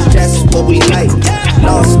 that's what we like.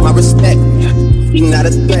 Lost my respect, he not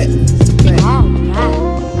a threat.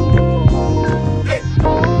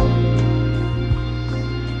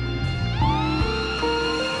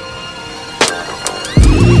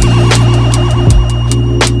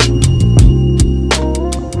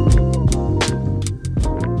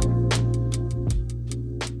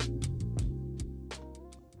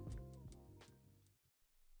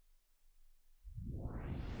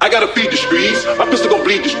 I gotta feed the streets, my pistol gon'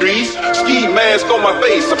 bleed the streets. Ski mask on my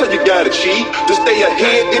face, sometimes you gotta cheat to stay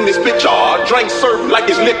ahead in this bitch. Drink surf like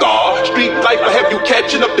it's liquor. Street life will have you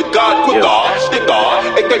catching up to God quicker. Stick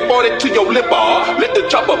AK-40 to your lip. Let the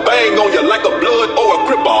chopper bang on you like a blood or a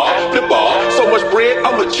cripper. Flipper, so much bread,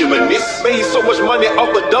 I'm a gymnast. Made so much money off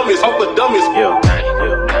of dummies, I'm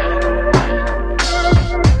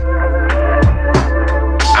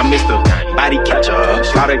Mr. Body Catcher,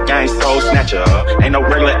 Slaughter Gang Soul Snatcher. Ain't no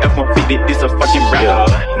regular F-150, this a fucking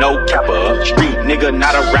rapper. No capper, street nigga,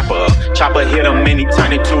 not a rapper. Chopper hit him and he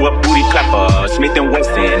turned into a booty clapper. Smith &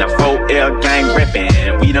 Wesson, a 4L gang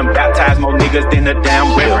reppin'. We done baptized more niggas than the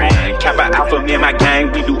damn reverend. Kappa Alpha, me and my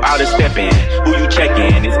gang, we do all the steppin'. Who you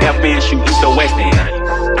checkin'? It's F-N, shoot east or west end.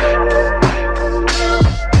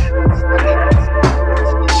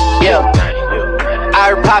 Yeah, I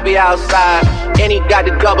heard Poppy outside. And he got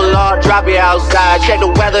the double R, drop it outside. Check the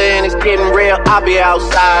weather and it's getting real, I'll be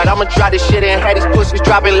outside. I'ma try this shit and have these pussies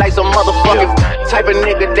dropping like some motherfucking type of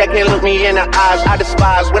nigga that can't look me in the eyes. I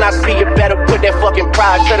despise when I see you, better put that fucking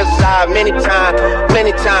pride to the side. Many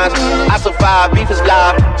times, I survive, beef is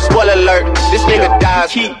live. Spoiler alert, this nigga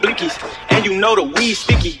dies. Keep blinkies, and you know the weed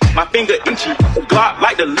sticky. My finger itchy, Glock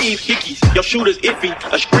like the leave hickeys. Your shooter's iffy,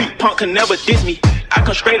 a street punk can never diss me. I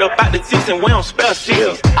come straight up out the tits and we don't spell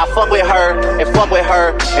cities. I fuck with her, and fuck with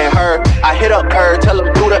her, and her. I hit up her, tell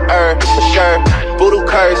her do the for sure. Voodoo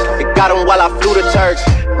curse, it got him while I flew the Turks.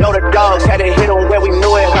 Know the dogs had to hit him where we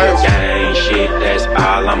knew it hurts. Gang shit, that's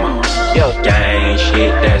all I'm on. Yo, gang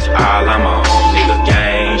shit, that's all I'm on. Nigga,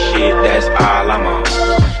 gang shit, that's all I'm on.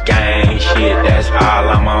 Gang shit, that's all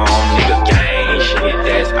I'm on. Nigga, gang shit,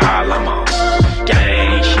 that's all I'm on.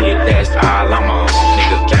 Gang shit, that's all I'm on.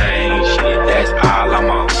 Nigga, gang shit, that's all I'm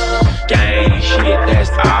on. Gang shit, that's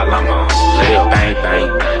all I'm on. Let it bang bang,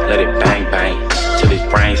 let it bang bang, till his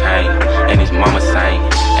brains hang, and his mama sang,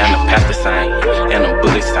 and the pastor sang, and the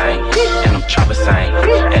bullets sang, and them choppers sang,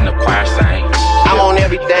 and the choir sang. I'm on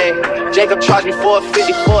everything. Jacob charged me for a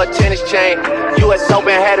 50 for a tennis chain. US Open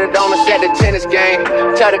had it on us at the tennis game.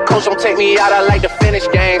 Tell the coach don't take me out, I like to finish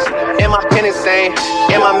games. Am I pen insane?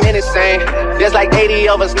 Am I men insane? There's like 80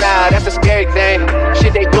 of us now, that's a scary thing.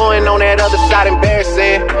 Shit they doing on that other side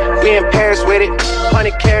embarrassing. We in Paris with it,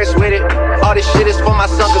 100 carats with it. All this shit is for my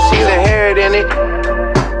son cause he's inheriting it.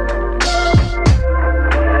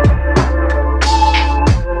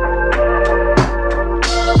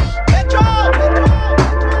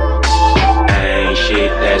 Gang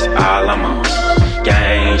shit, that's all I'm on.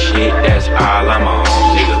 Gang shit, that's all I'm on.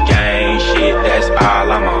 Nigga, gang shit, that's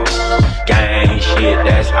all I'm on. Gang shit,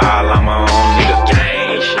 that's all I'm on. Nigga,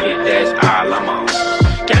 gang shit, that's all I'm on.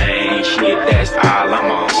 Gang shit, that's all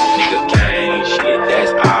I'm on. Nigga, gang shit,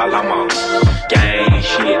 that's all I'm on. Gang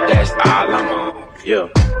shit, that's all I'm on. Yeah.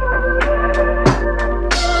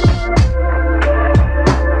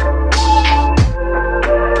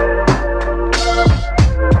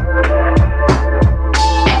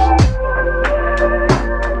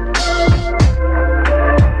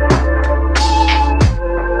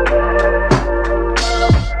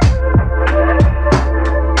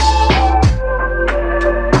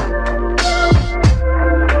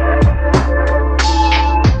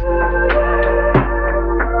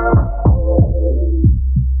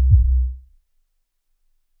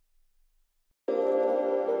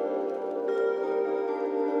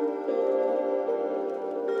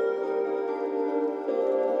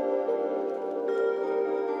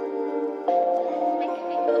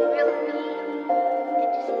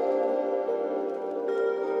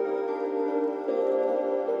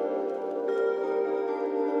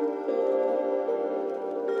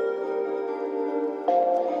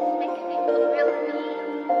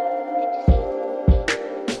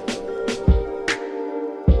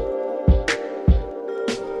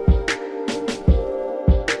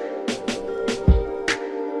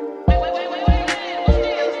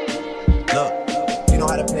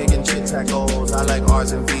 I like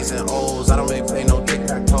R's and V's and O's. I don't really play no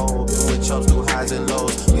tic-tac-toe. Been with chubs through highs and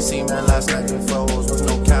lows. We seen man last night, they froze. Was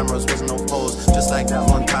no cameras, was no pose. Just like that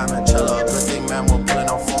one time at CHILLAF. Good thing man, we're pulling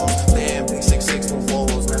our phones. Staying big 6'6" with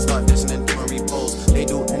woes. Man, start dissing and doing repos. They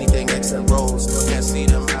do anything except rolls. Still can't see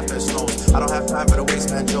them after it snows. I don't have time for the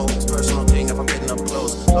wasteman jokes. Personal thing if I'm getting up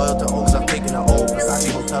close. Loyal to O's, I'm taking an O.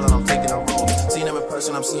 Versace hotel and I'm taking a roll. Seen them in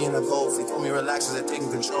person, I'm seeing the goals. They told me relax as they're taking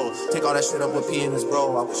control. Take all that shit up with P and his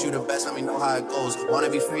bro. I wish you the best, let me know how it goes. Wanna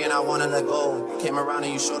be free and I wanna let go. You came around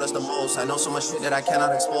and you showed us the most. I know so much shit that I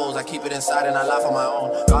cannot expose. I keep it inside and I laugh on my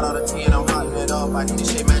own. Got all the tea and I'm hotting it up. I need a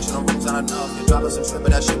shade mansion, no rooms not enough. You drop us some shit,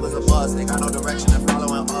 but that shit was a buzz. They got no direction and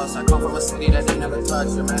following us. I come from a city that they never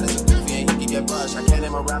touched. Your man is a goofy and he can get brushed. I can't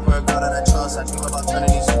name a rapper, a girl that I trust. I dream about turning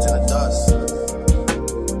these suits into dust.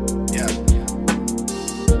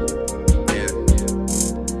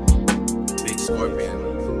 Scorpion,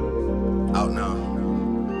 out now,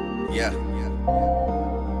 yeah.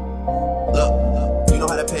 Look, you know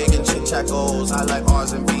how the pagan chit-chat goes. I like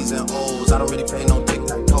R's and V's and O's. I don't really play no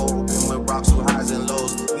tic-tac-toe. Been with rocks through highs and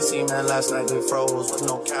lows. We seen man last night, they froze. Was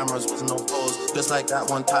no cameras, was no pose. Just like that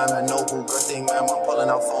one time at Nobu. Good thing man, we're pulling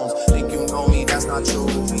out phones. Think you know me, that's not true.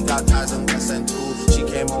 We got ties in West End too. She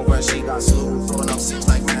came over and she got slew. Throwing up seems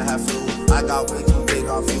like man had flu. I got way too big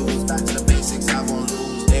off views. Back to the basics, I won't lose.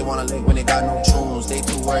 They wanna lick when they got no tunes. They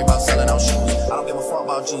too worried about selling out shoes. I don't give a fuck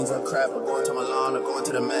about jeans or crap. Or going to Milan or going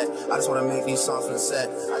to the Met. I just wanna make these songs for the set.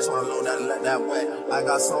 I just wanna load that and let that wet. I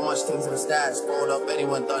got so much things in the stash. Pulled up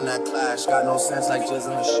anyone done that clash. Got no sense like jizz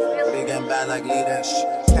in the shit. Big and bad like lead and shit.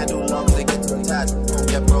 Can't do love cause they get too attached. Don't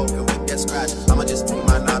get broke and we get scratched. I'ma just take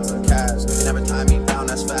my knots to cash. They never tie me down,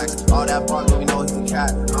 that's facts. All that bark, but we know he's a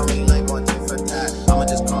cat. I don't mean like going tit for tat. I'ma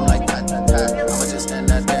just come like tat tat tat. I'ma just stand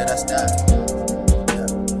that there, that's that.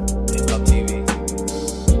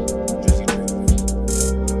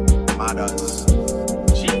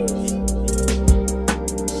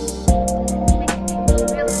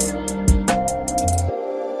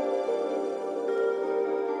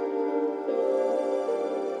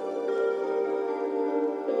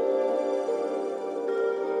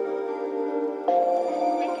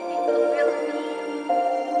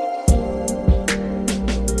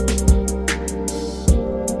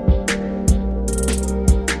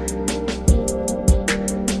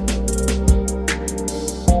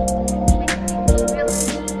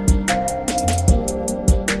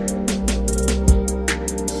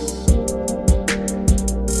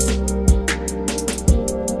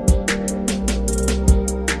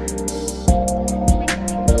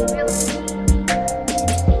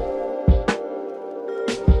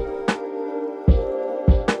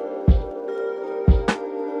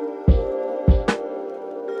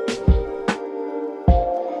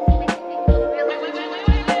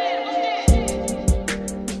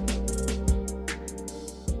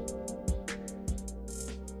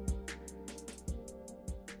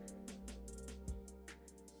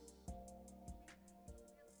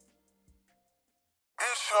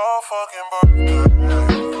 It's your fucking birthday.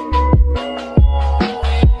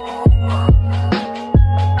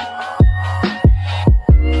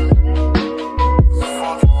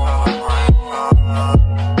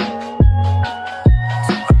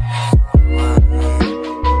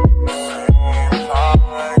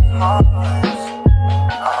 Like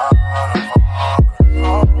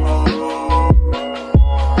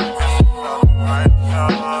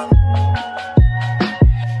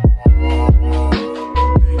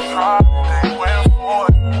tried, they went for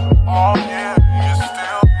it. Oh yeah, you're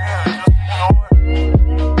still here, just ignore it.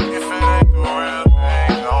 If it ain't the real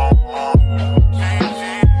thing, no more.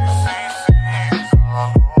 GGCC's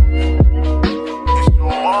all on it. It's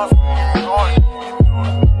your one thing, you know it, you know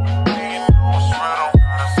it. Do you know what's real, don't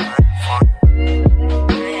gotta say it for you.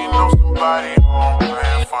 Do you know somebody home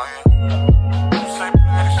praying for you? You say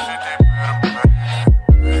play the shit, they better play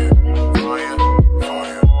it for you,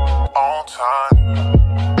 on time.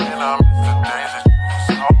 And I miss the days that you was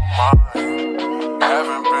on mine.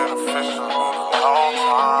 Haven't been official in a long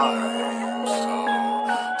time. So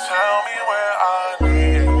tell me where I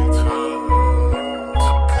need to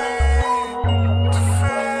be, to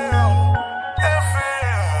feel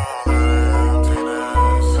the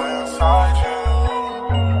emptiness inside you.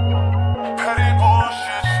 Petty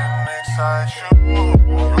bullshit shouldn't excite you.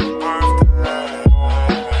 Your birthday.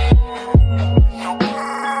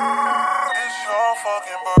 It's your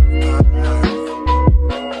fucking birthday.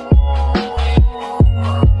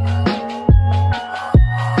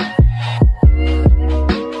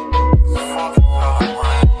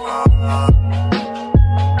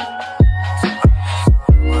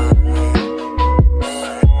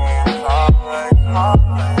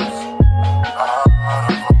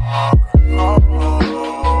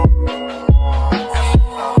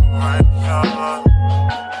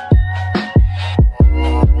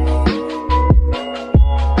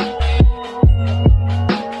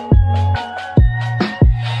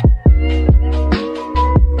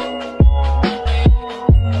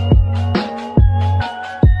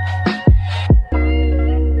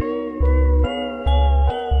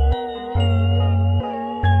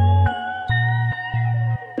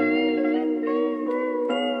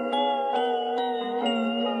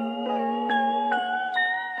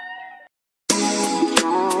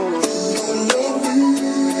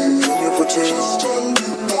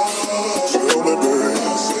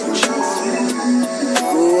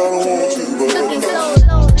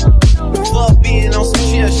 Fuck being on some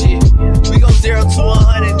chill shit. We go 0 to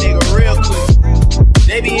 100, nigga, real quick.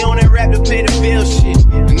 They be on that rap to pay the bill shit.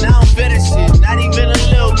 And I don't feel that shit, not even a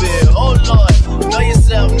little bit. Oh Lord, know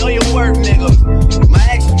yourself, know your worth, nigga. My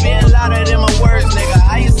actions being louder than my words, nigga.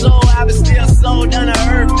 How you sold, I been still sold down to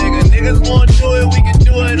earth, nigga. Niggas wanna do it, we can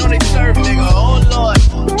do it on the turf, nigga. Oh Lord,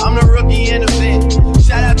 I'm the rookie in the vet.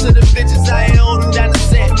 Shout out to the bitches, I ain't holding down the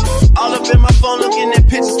set. All up in my phone looking at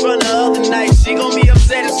pictures from the other night. She gon' be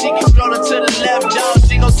upset if she keep scrolling to the left, dog.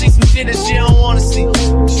 She gon' see some shit that she don't wanna see.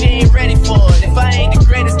 She ain't ready for it. If I ain't the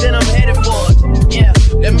greatest, then I'm headed for it. Yeah,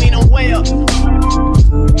 that mean I'm way up.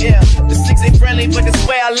 Yeah, the 6 ain't friendly, but that's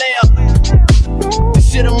where I lay up. This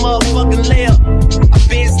shit a motherfucking layup. I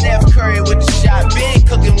been Steph Curry with the shot, been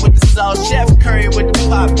cooking with the sauce, Chef Curry with the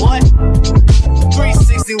pot, boy.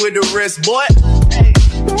 360 with the wrist, boy. Hey,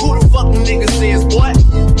 who the fuck them niggas is, boy?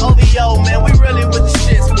 OVO, man, we really with the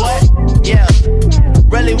shits, boy. Yeah,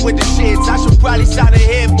 really with the shits. I should probably shout a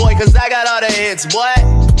hit, boy, cause I got all the hits, boy.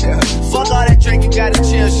 Yeah. Fuck all that drink, you gotta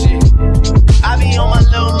chill shit. I be on my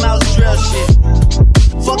little mouse drill shit.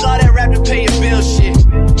 Fuck all that rap to pay your bill shit.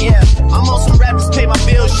 Yeah, I'm on some rap to pay my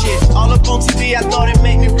bill shit. All up on TV, I thought it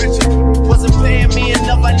made me richer. Wasn't paying me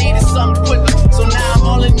enough, I needed something quicker. So now I'm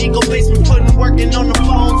all in Nico basement, putting working on the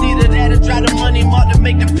phones. Either that or drive the money mark to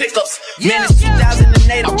make the pickups. Man, it's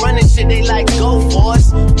 2008, I'm running shit, they like, go for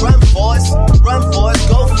us, run for us,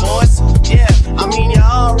 go for us. Yeah, I mean, you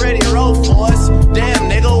already wrote for us. Damn,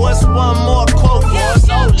 nigga, what's one more quote for us?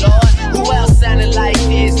 Oh Lord, who else sounded like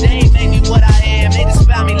this? They ain't made me what I am, they just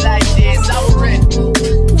found me like this. I was ready,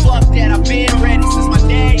 fuck that, I've been ready since my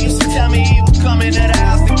dad used to tell me he was coming to the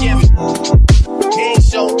house to get me. He ain't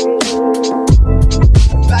show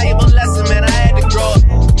valuable lesson, man, I had to grow up.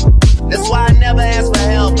 That's why I never ask for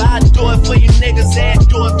help. I do it for you niggas and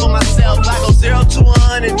do it for myself. I go 0 to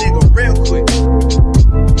 100, nigga, real quick.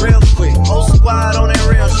 Real quick. Whole squad on that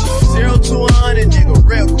real shit. 0 to 100, nigga,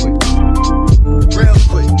 real quick. Real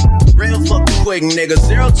quick. Real fucking quick, nigga.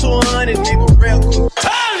 0 to 100, nigga, real quick.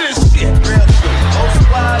 Time this shit. Real quick. Whole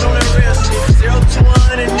squad on that real shit. 0 to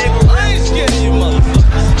 100, nigga, real quick. I ain't scared of you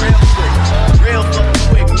motherfuckers. Real quick. Real fucking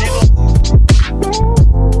quick, nigga.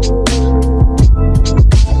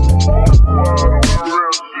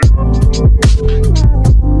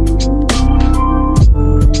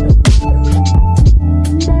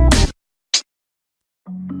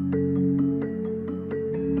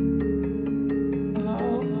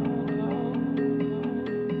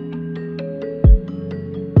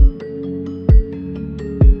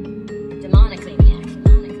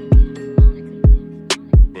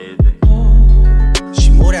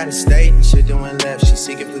 Out of state, shit doing left, she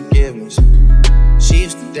seeking forgiveness. She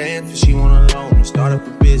used to dance, but she wanna loan and start up a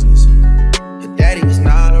business.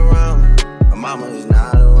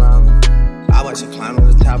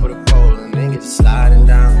 top of the pole and then get sliding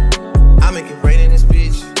down. I make it rain in this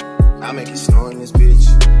bitch, I make it snow in this bitch.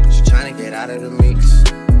 She tryna get out of the mix.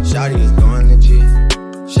 Shawty is going legit.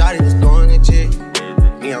 Shawty is going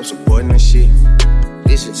legit. Me, I'm supporting this shit.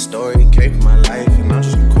 This is a story that came from my life, and I'm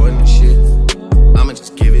just recording this shit. I'ma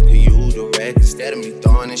just give it to you direct instead of me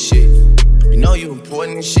throwing this shit. You know you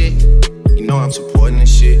important this shit. You know I'm supporting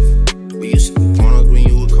this shit. We used to be corners when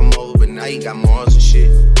you would come over, but now you got morals and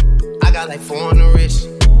shit. I got like 4 on the wrist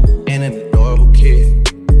and an adorable kid.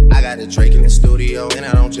 I got a Drake in the studio, and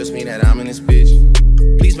I don't just mean that I'm in this bitch.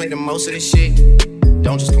 Please make the most of this shit.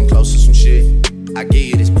 Don't just come close to some shit. I give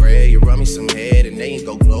you this bread, you rub me some head, and then you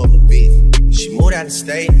go blow up a bit. She moved out of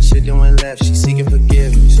state, shit then went left, she seeking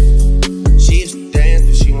forgiveness. She used to dance,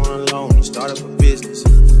 but she went alone and start up a business.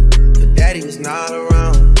 Her daddy was not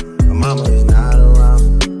around, her mama is not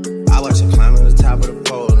around. I watch her climb to the top of the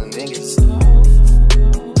pole and niggas.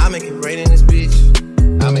 I make it rain in this bitch,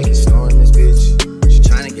 I make it snow in this bitch. She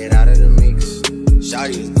tryna get out of the mix.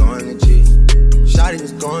 Shawty is going legit. Shawty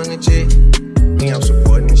is going legit. Me, I'm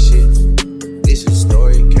supporting this shit. This is a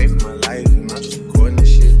story, came from my life, and I'm just recording this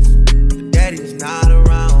shit. The daddy is not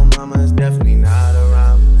around, mama is definitely not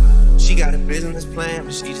around. She got a business plan,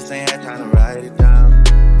 but she just ain't had time to write it down.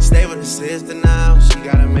 Stay with her sister now, she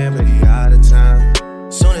got a man, but he out of town.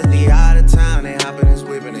 Soon as they out of town, they hop in his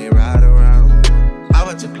whip and they ride around. I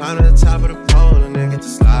want to climb to the top of the pole and then get to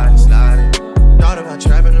sliding. Thought about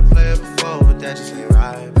trapping a player before, but that just ain't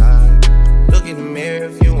right. Look in the mirror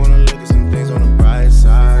if you wanna look at some things on the bright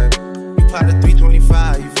side. You popped a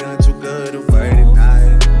 325, you feeling too good to worry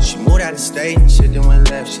tonight. She moved out of state, shit then went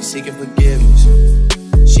left, she seeking forgiveness.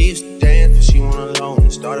 She used to dance, but she went alone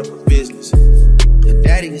and start up a business. Her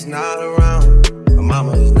daddy is not around, her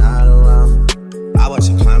mama is not around. I watch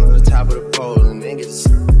her climb to the top of the pole and then get to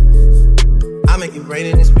sun. I make it rain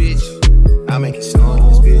in this bitch, I make it snow in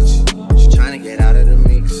this bitch. She tryna get out of the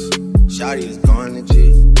mix. Shawty is going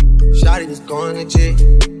legit. Shawty is going legit.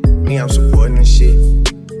 Me, I'm supporting this shit.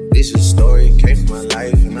 This is a story, came from my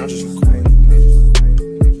life, and I'm just recording.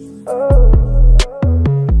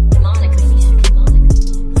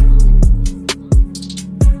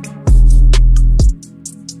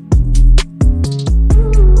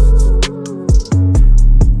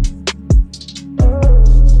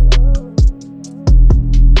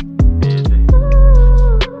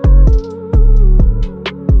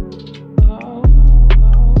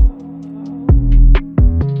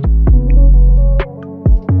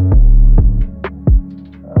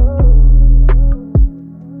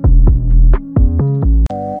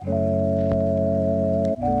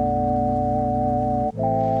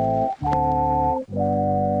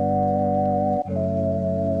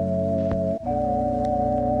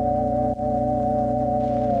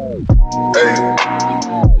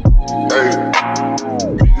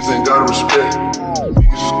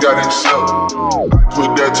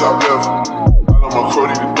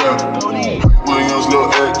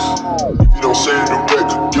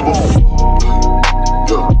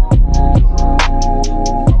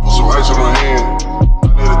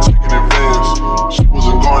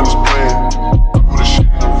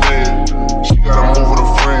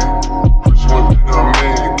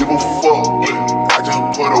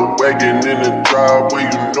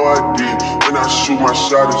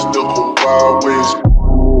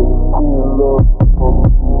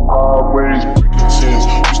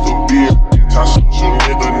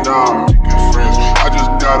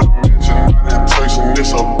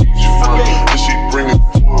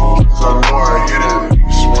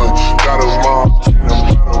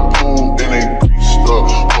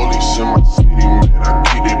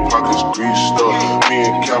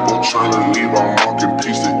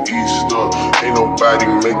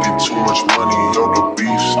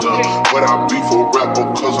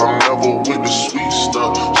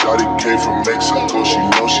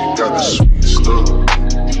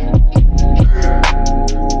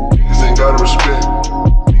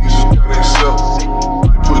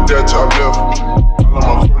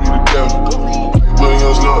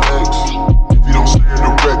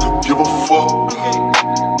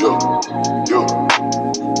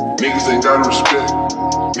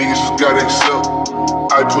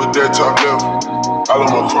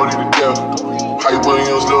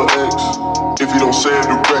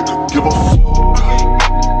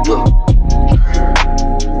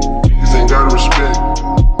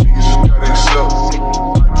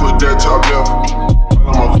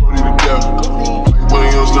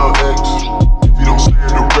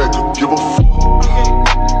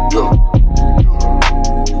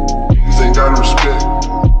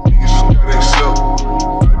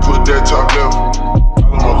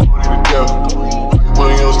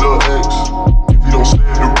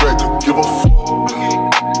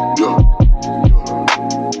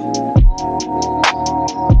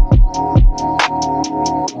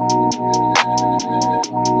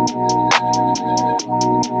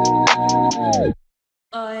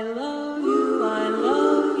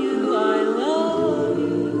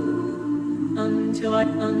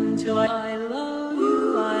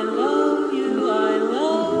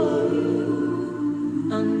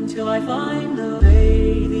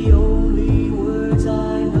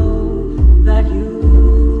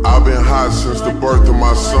 God since the birth of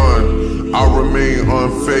my son. I remain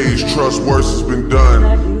unfazed, trust worse has been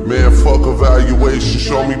done. Man, fuck evaluation,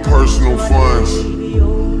 show me personal funds.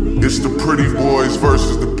 It's the pretty boys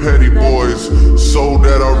versus the petty boys. Sold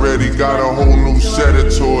that already, got a whole new set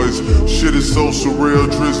of toys. Shit is so surreal,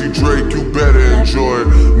 Drizzy Drake, you better enjoy it.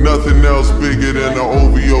 Nothing else bigger than the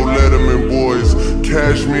OVO Letterman boys.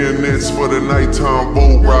 Cashmere knits for the nighttime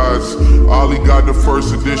boat rides. Ollie got the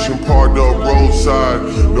first edition parked up roadside.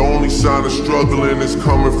 The only sign of struggling is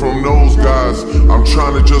coming from those guys. I'm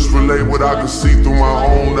trying to just relate what I can see through my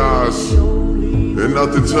own eyes. And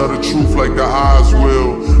nothing tell the truth like the eyes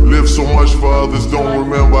will. Live so much for others, don't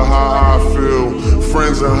remember how I feel.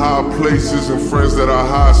 Friends in high places and friends that are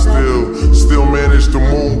high still. Still manage to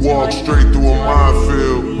moonwalk straight through a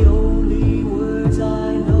minefield.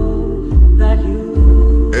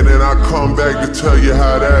 And then I come back to tell you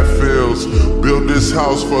how that feels. Built this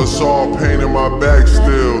house for us all, pain in my back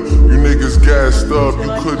still. You niggas gassed up,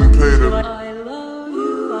 you couldn't pay the...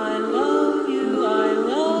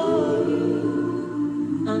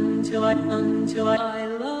 Until I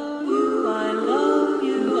love you, I love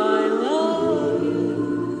you, I love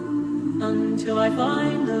you. Until I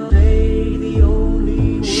find the day, the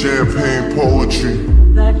only champagne poetry.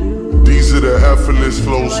 These are the effortless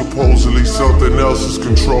flows, supposedly something else is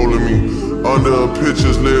controlling me. Under a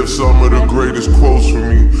pictures live some of the greatest quotes for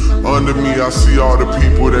me. Under me I see all the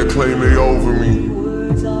people that claim they over me.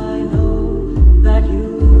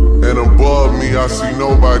 And above me I see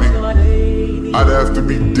nobody. I'd have to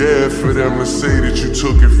be dead for them to say that you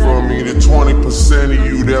took it from me. The 20% of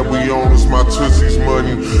you that we own is my Tootsie's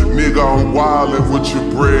money. Nigga, I'm wildin' with your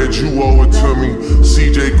bread, you owe it to me.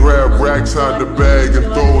 CJ grab racks out the bag and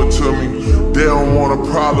throw it to me. They don't want a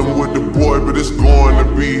problem with the boy, but it's going to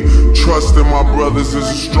be. Trust in my brothers is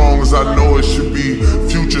as strong as I know it should be.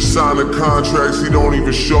 Future signing contracts, he don't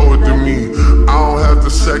even show it to me. I don't have to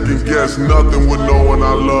second guess nothing with no one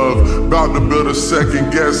I love. About to build a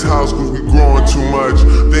second guest house cause we growing too much.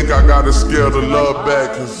 Think I gotta scale the love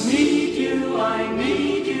back cause I need you, I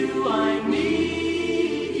need you, I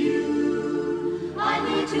need you. I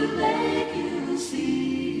need to make you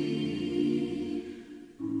see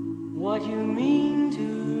what you mean to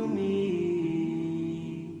me.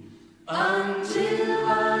 Until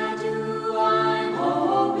I do, I'm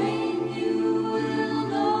hoping you will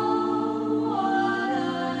know what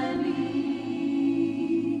I mean.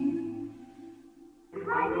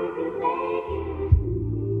 I need to make you.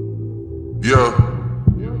 yeah.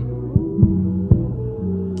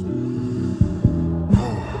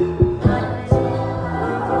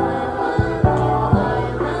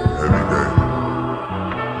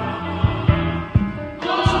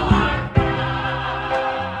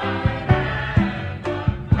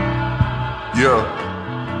 Yeah.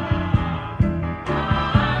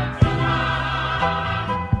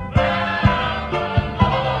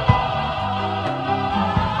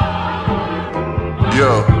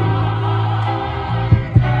 Yeah.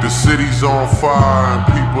 The city's on fire and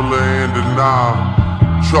people are in denial.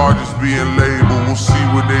 Charges being labeled, we'll see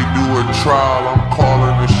what they do at trial. I'm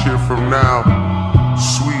calling this shit from now.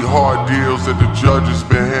 Sweetheart deals that the judges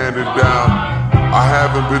been handed down. I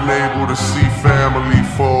haven't been able to see family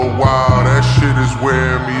for a while, that shit is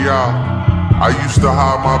wearing me out. I used to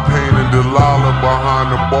hide my pain in Delilah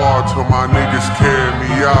behind the bar till my niggas carried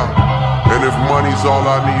me out. And if money's all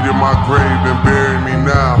I need in my grave, then bury me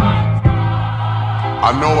now.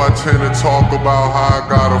 I know I tend to talk about how I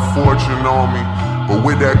got a fortune on me, but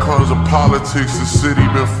with that comes the politics the city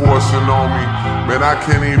been forcing on me. Man, I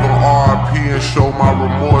can't even RIP and show my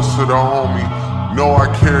remorse to the homie. No,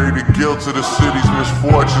 I carry the guilt of the city's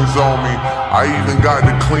misfortunes on me. I even got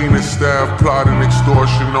the cleanest staff plotting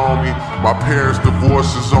extortion on me. My parents'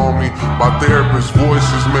 divorces on me. My therapist's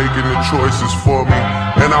voices making the choices for me.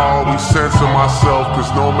 And I always censor myself,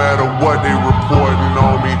 cause no matter what they reporting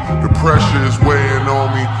on me, the pressure is weighing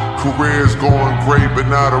on me. Career's going great, but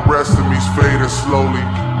now the rest of me's fading slowly.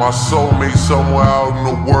 My soulmate somewhere out in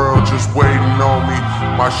the world just waiting on me.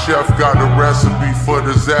 My chef got the recipe for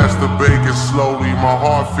disaster baking slowly. My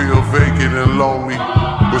heart feel vacant and lonely,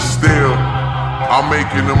 but still, I'm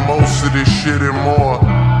making the most of this shit and more.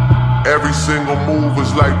 Every single move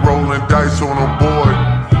is like rolling dice on a board.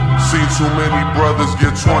 Seen too many brothers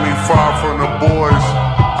get 25 from the boys.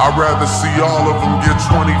 I'd rather see all of them get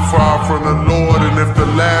 25 from the Lord. And if the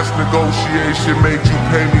last negotiation made you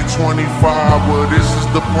pay me 25, well, this is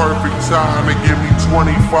the perfect time to give me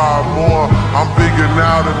 25 more. I'm bigger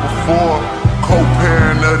now than before.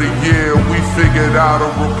 Co-parent of the year, we figured out a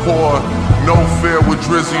rapport. No fair with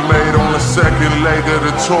Drizzy made on the second leg of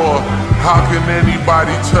the tour. How can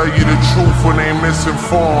anybody tell you the truth when they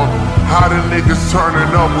misinformed? How the niggas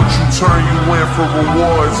turning up what you turn you in for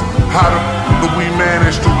rewards? How the do we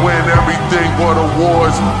manage to win everything but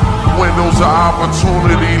awards? Windows of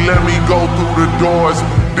opportunity, let me go through the doors.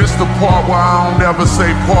 This the part where I don't ever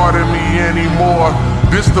say pardon me anymore.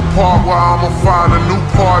 This the part where I'ma find a new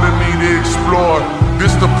part of me to explore.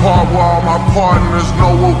 This the part where all my partners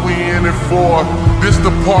know what we in it for. This the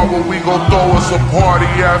part where we gon' throw us a party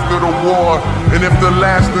after the war. And if the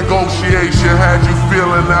last negotiation had you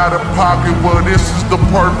feeling out of pocket, well, this is the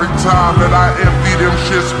perfect time that I empty them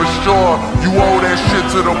shits for sure. You owe that shit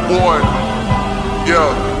to the boy.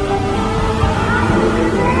 Yeah.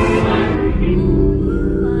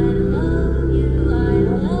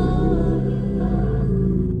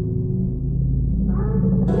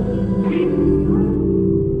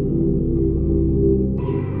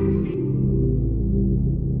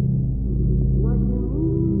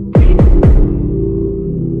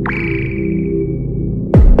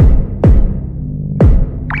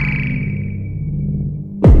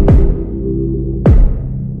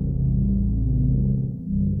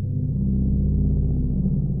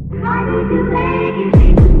 Why did you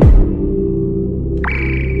make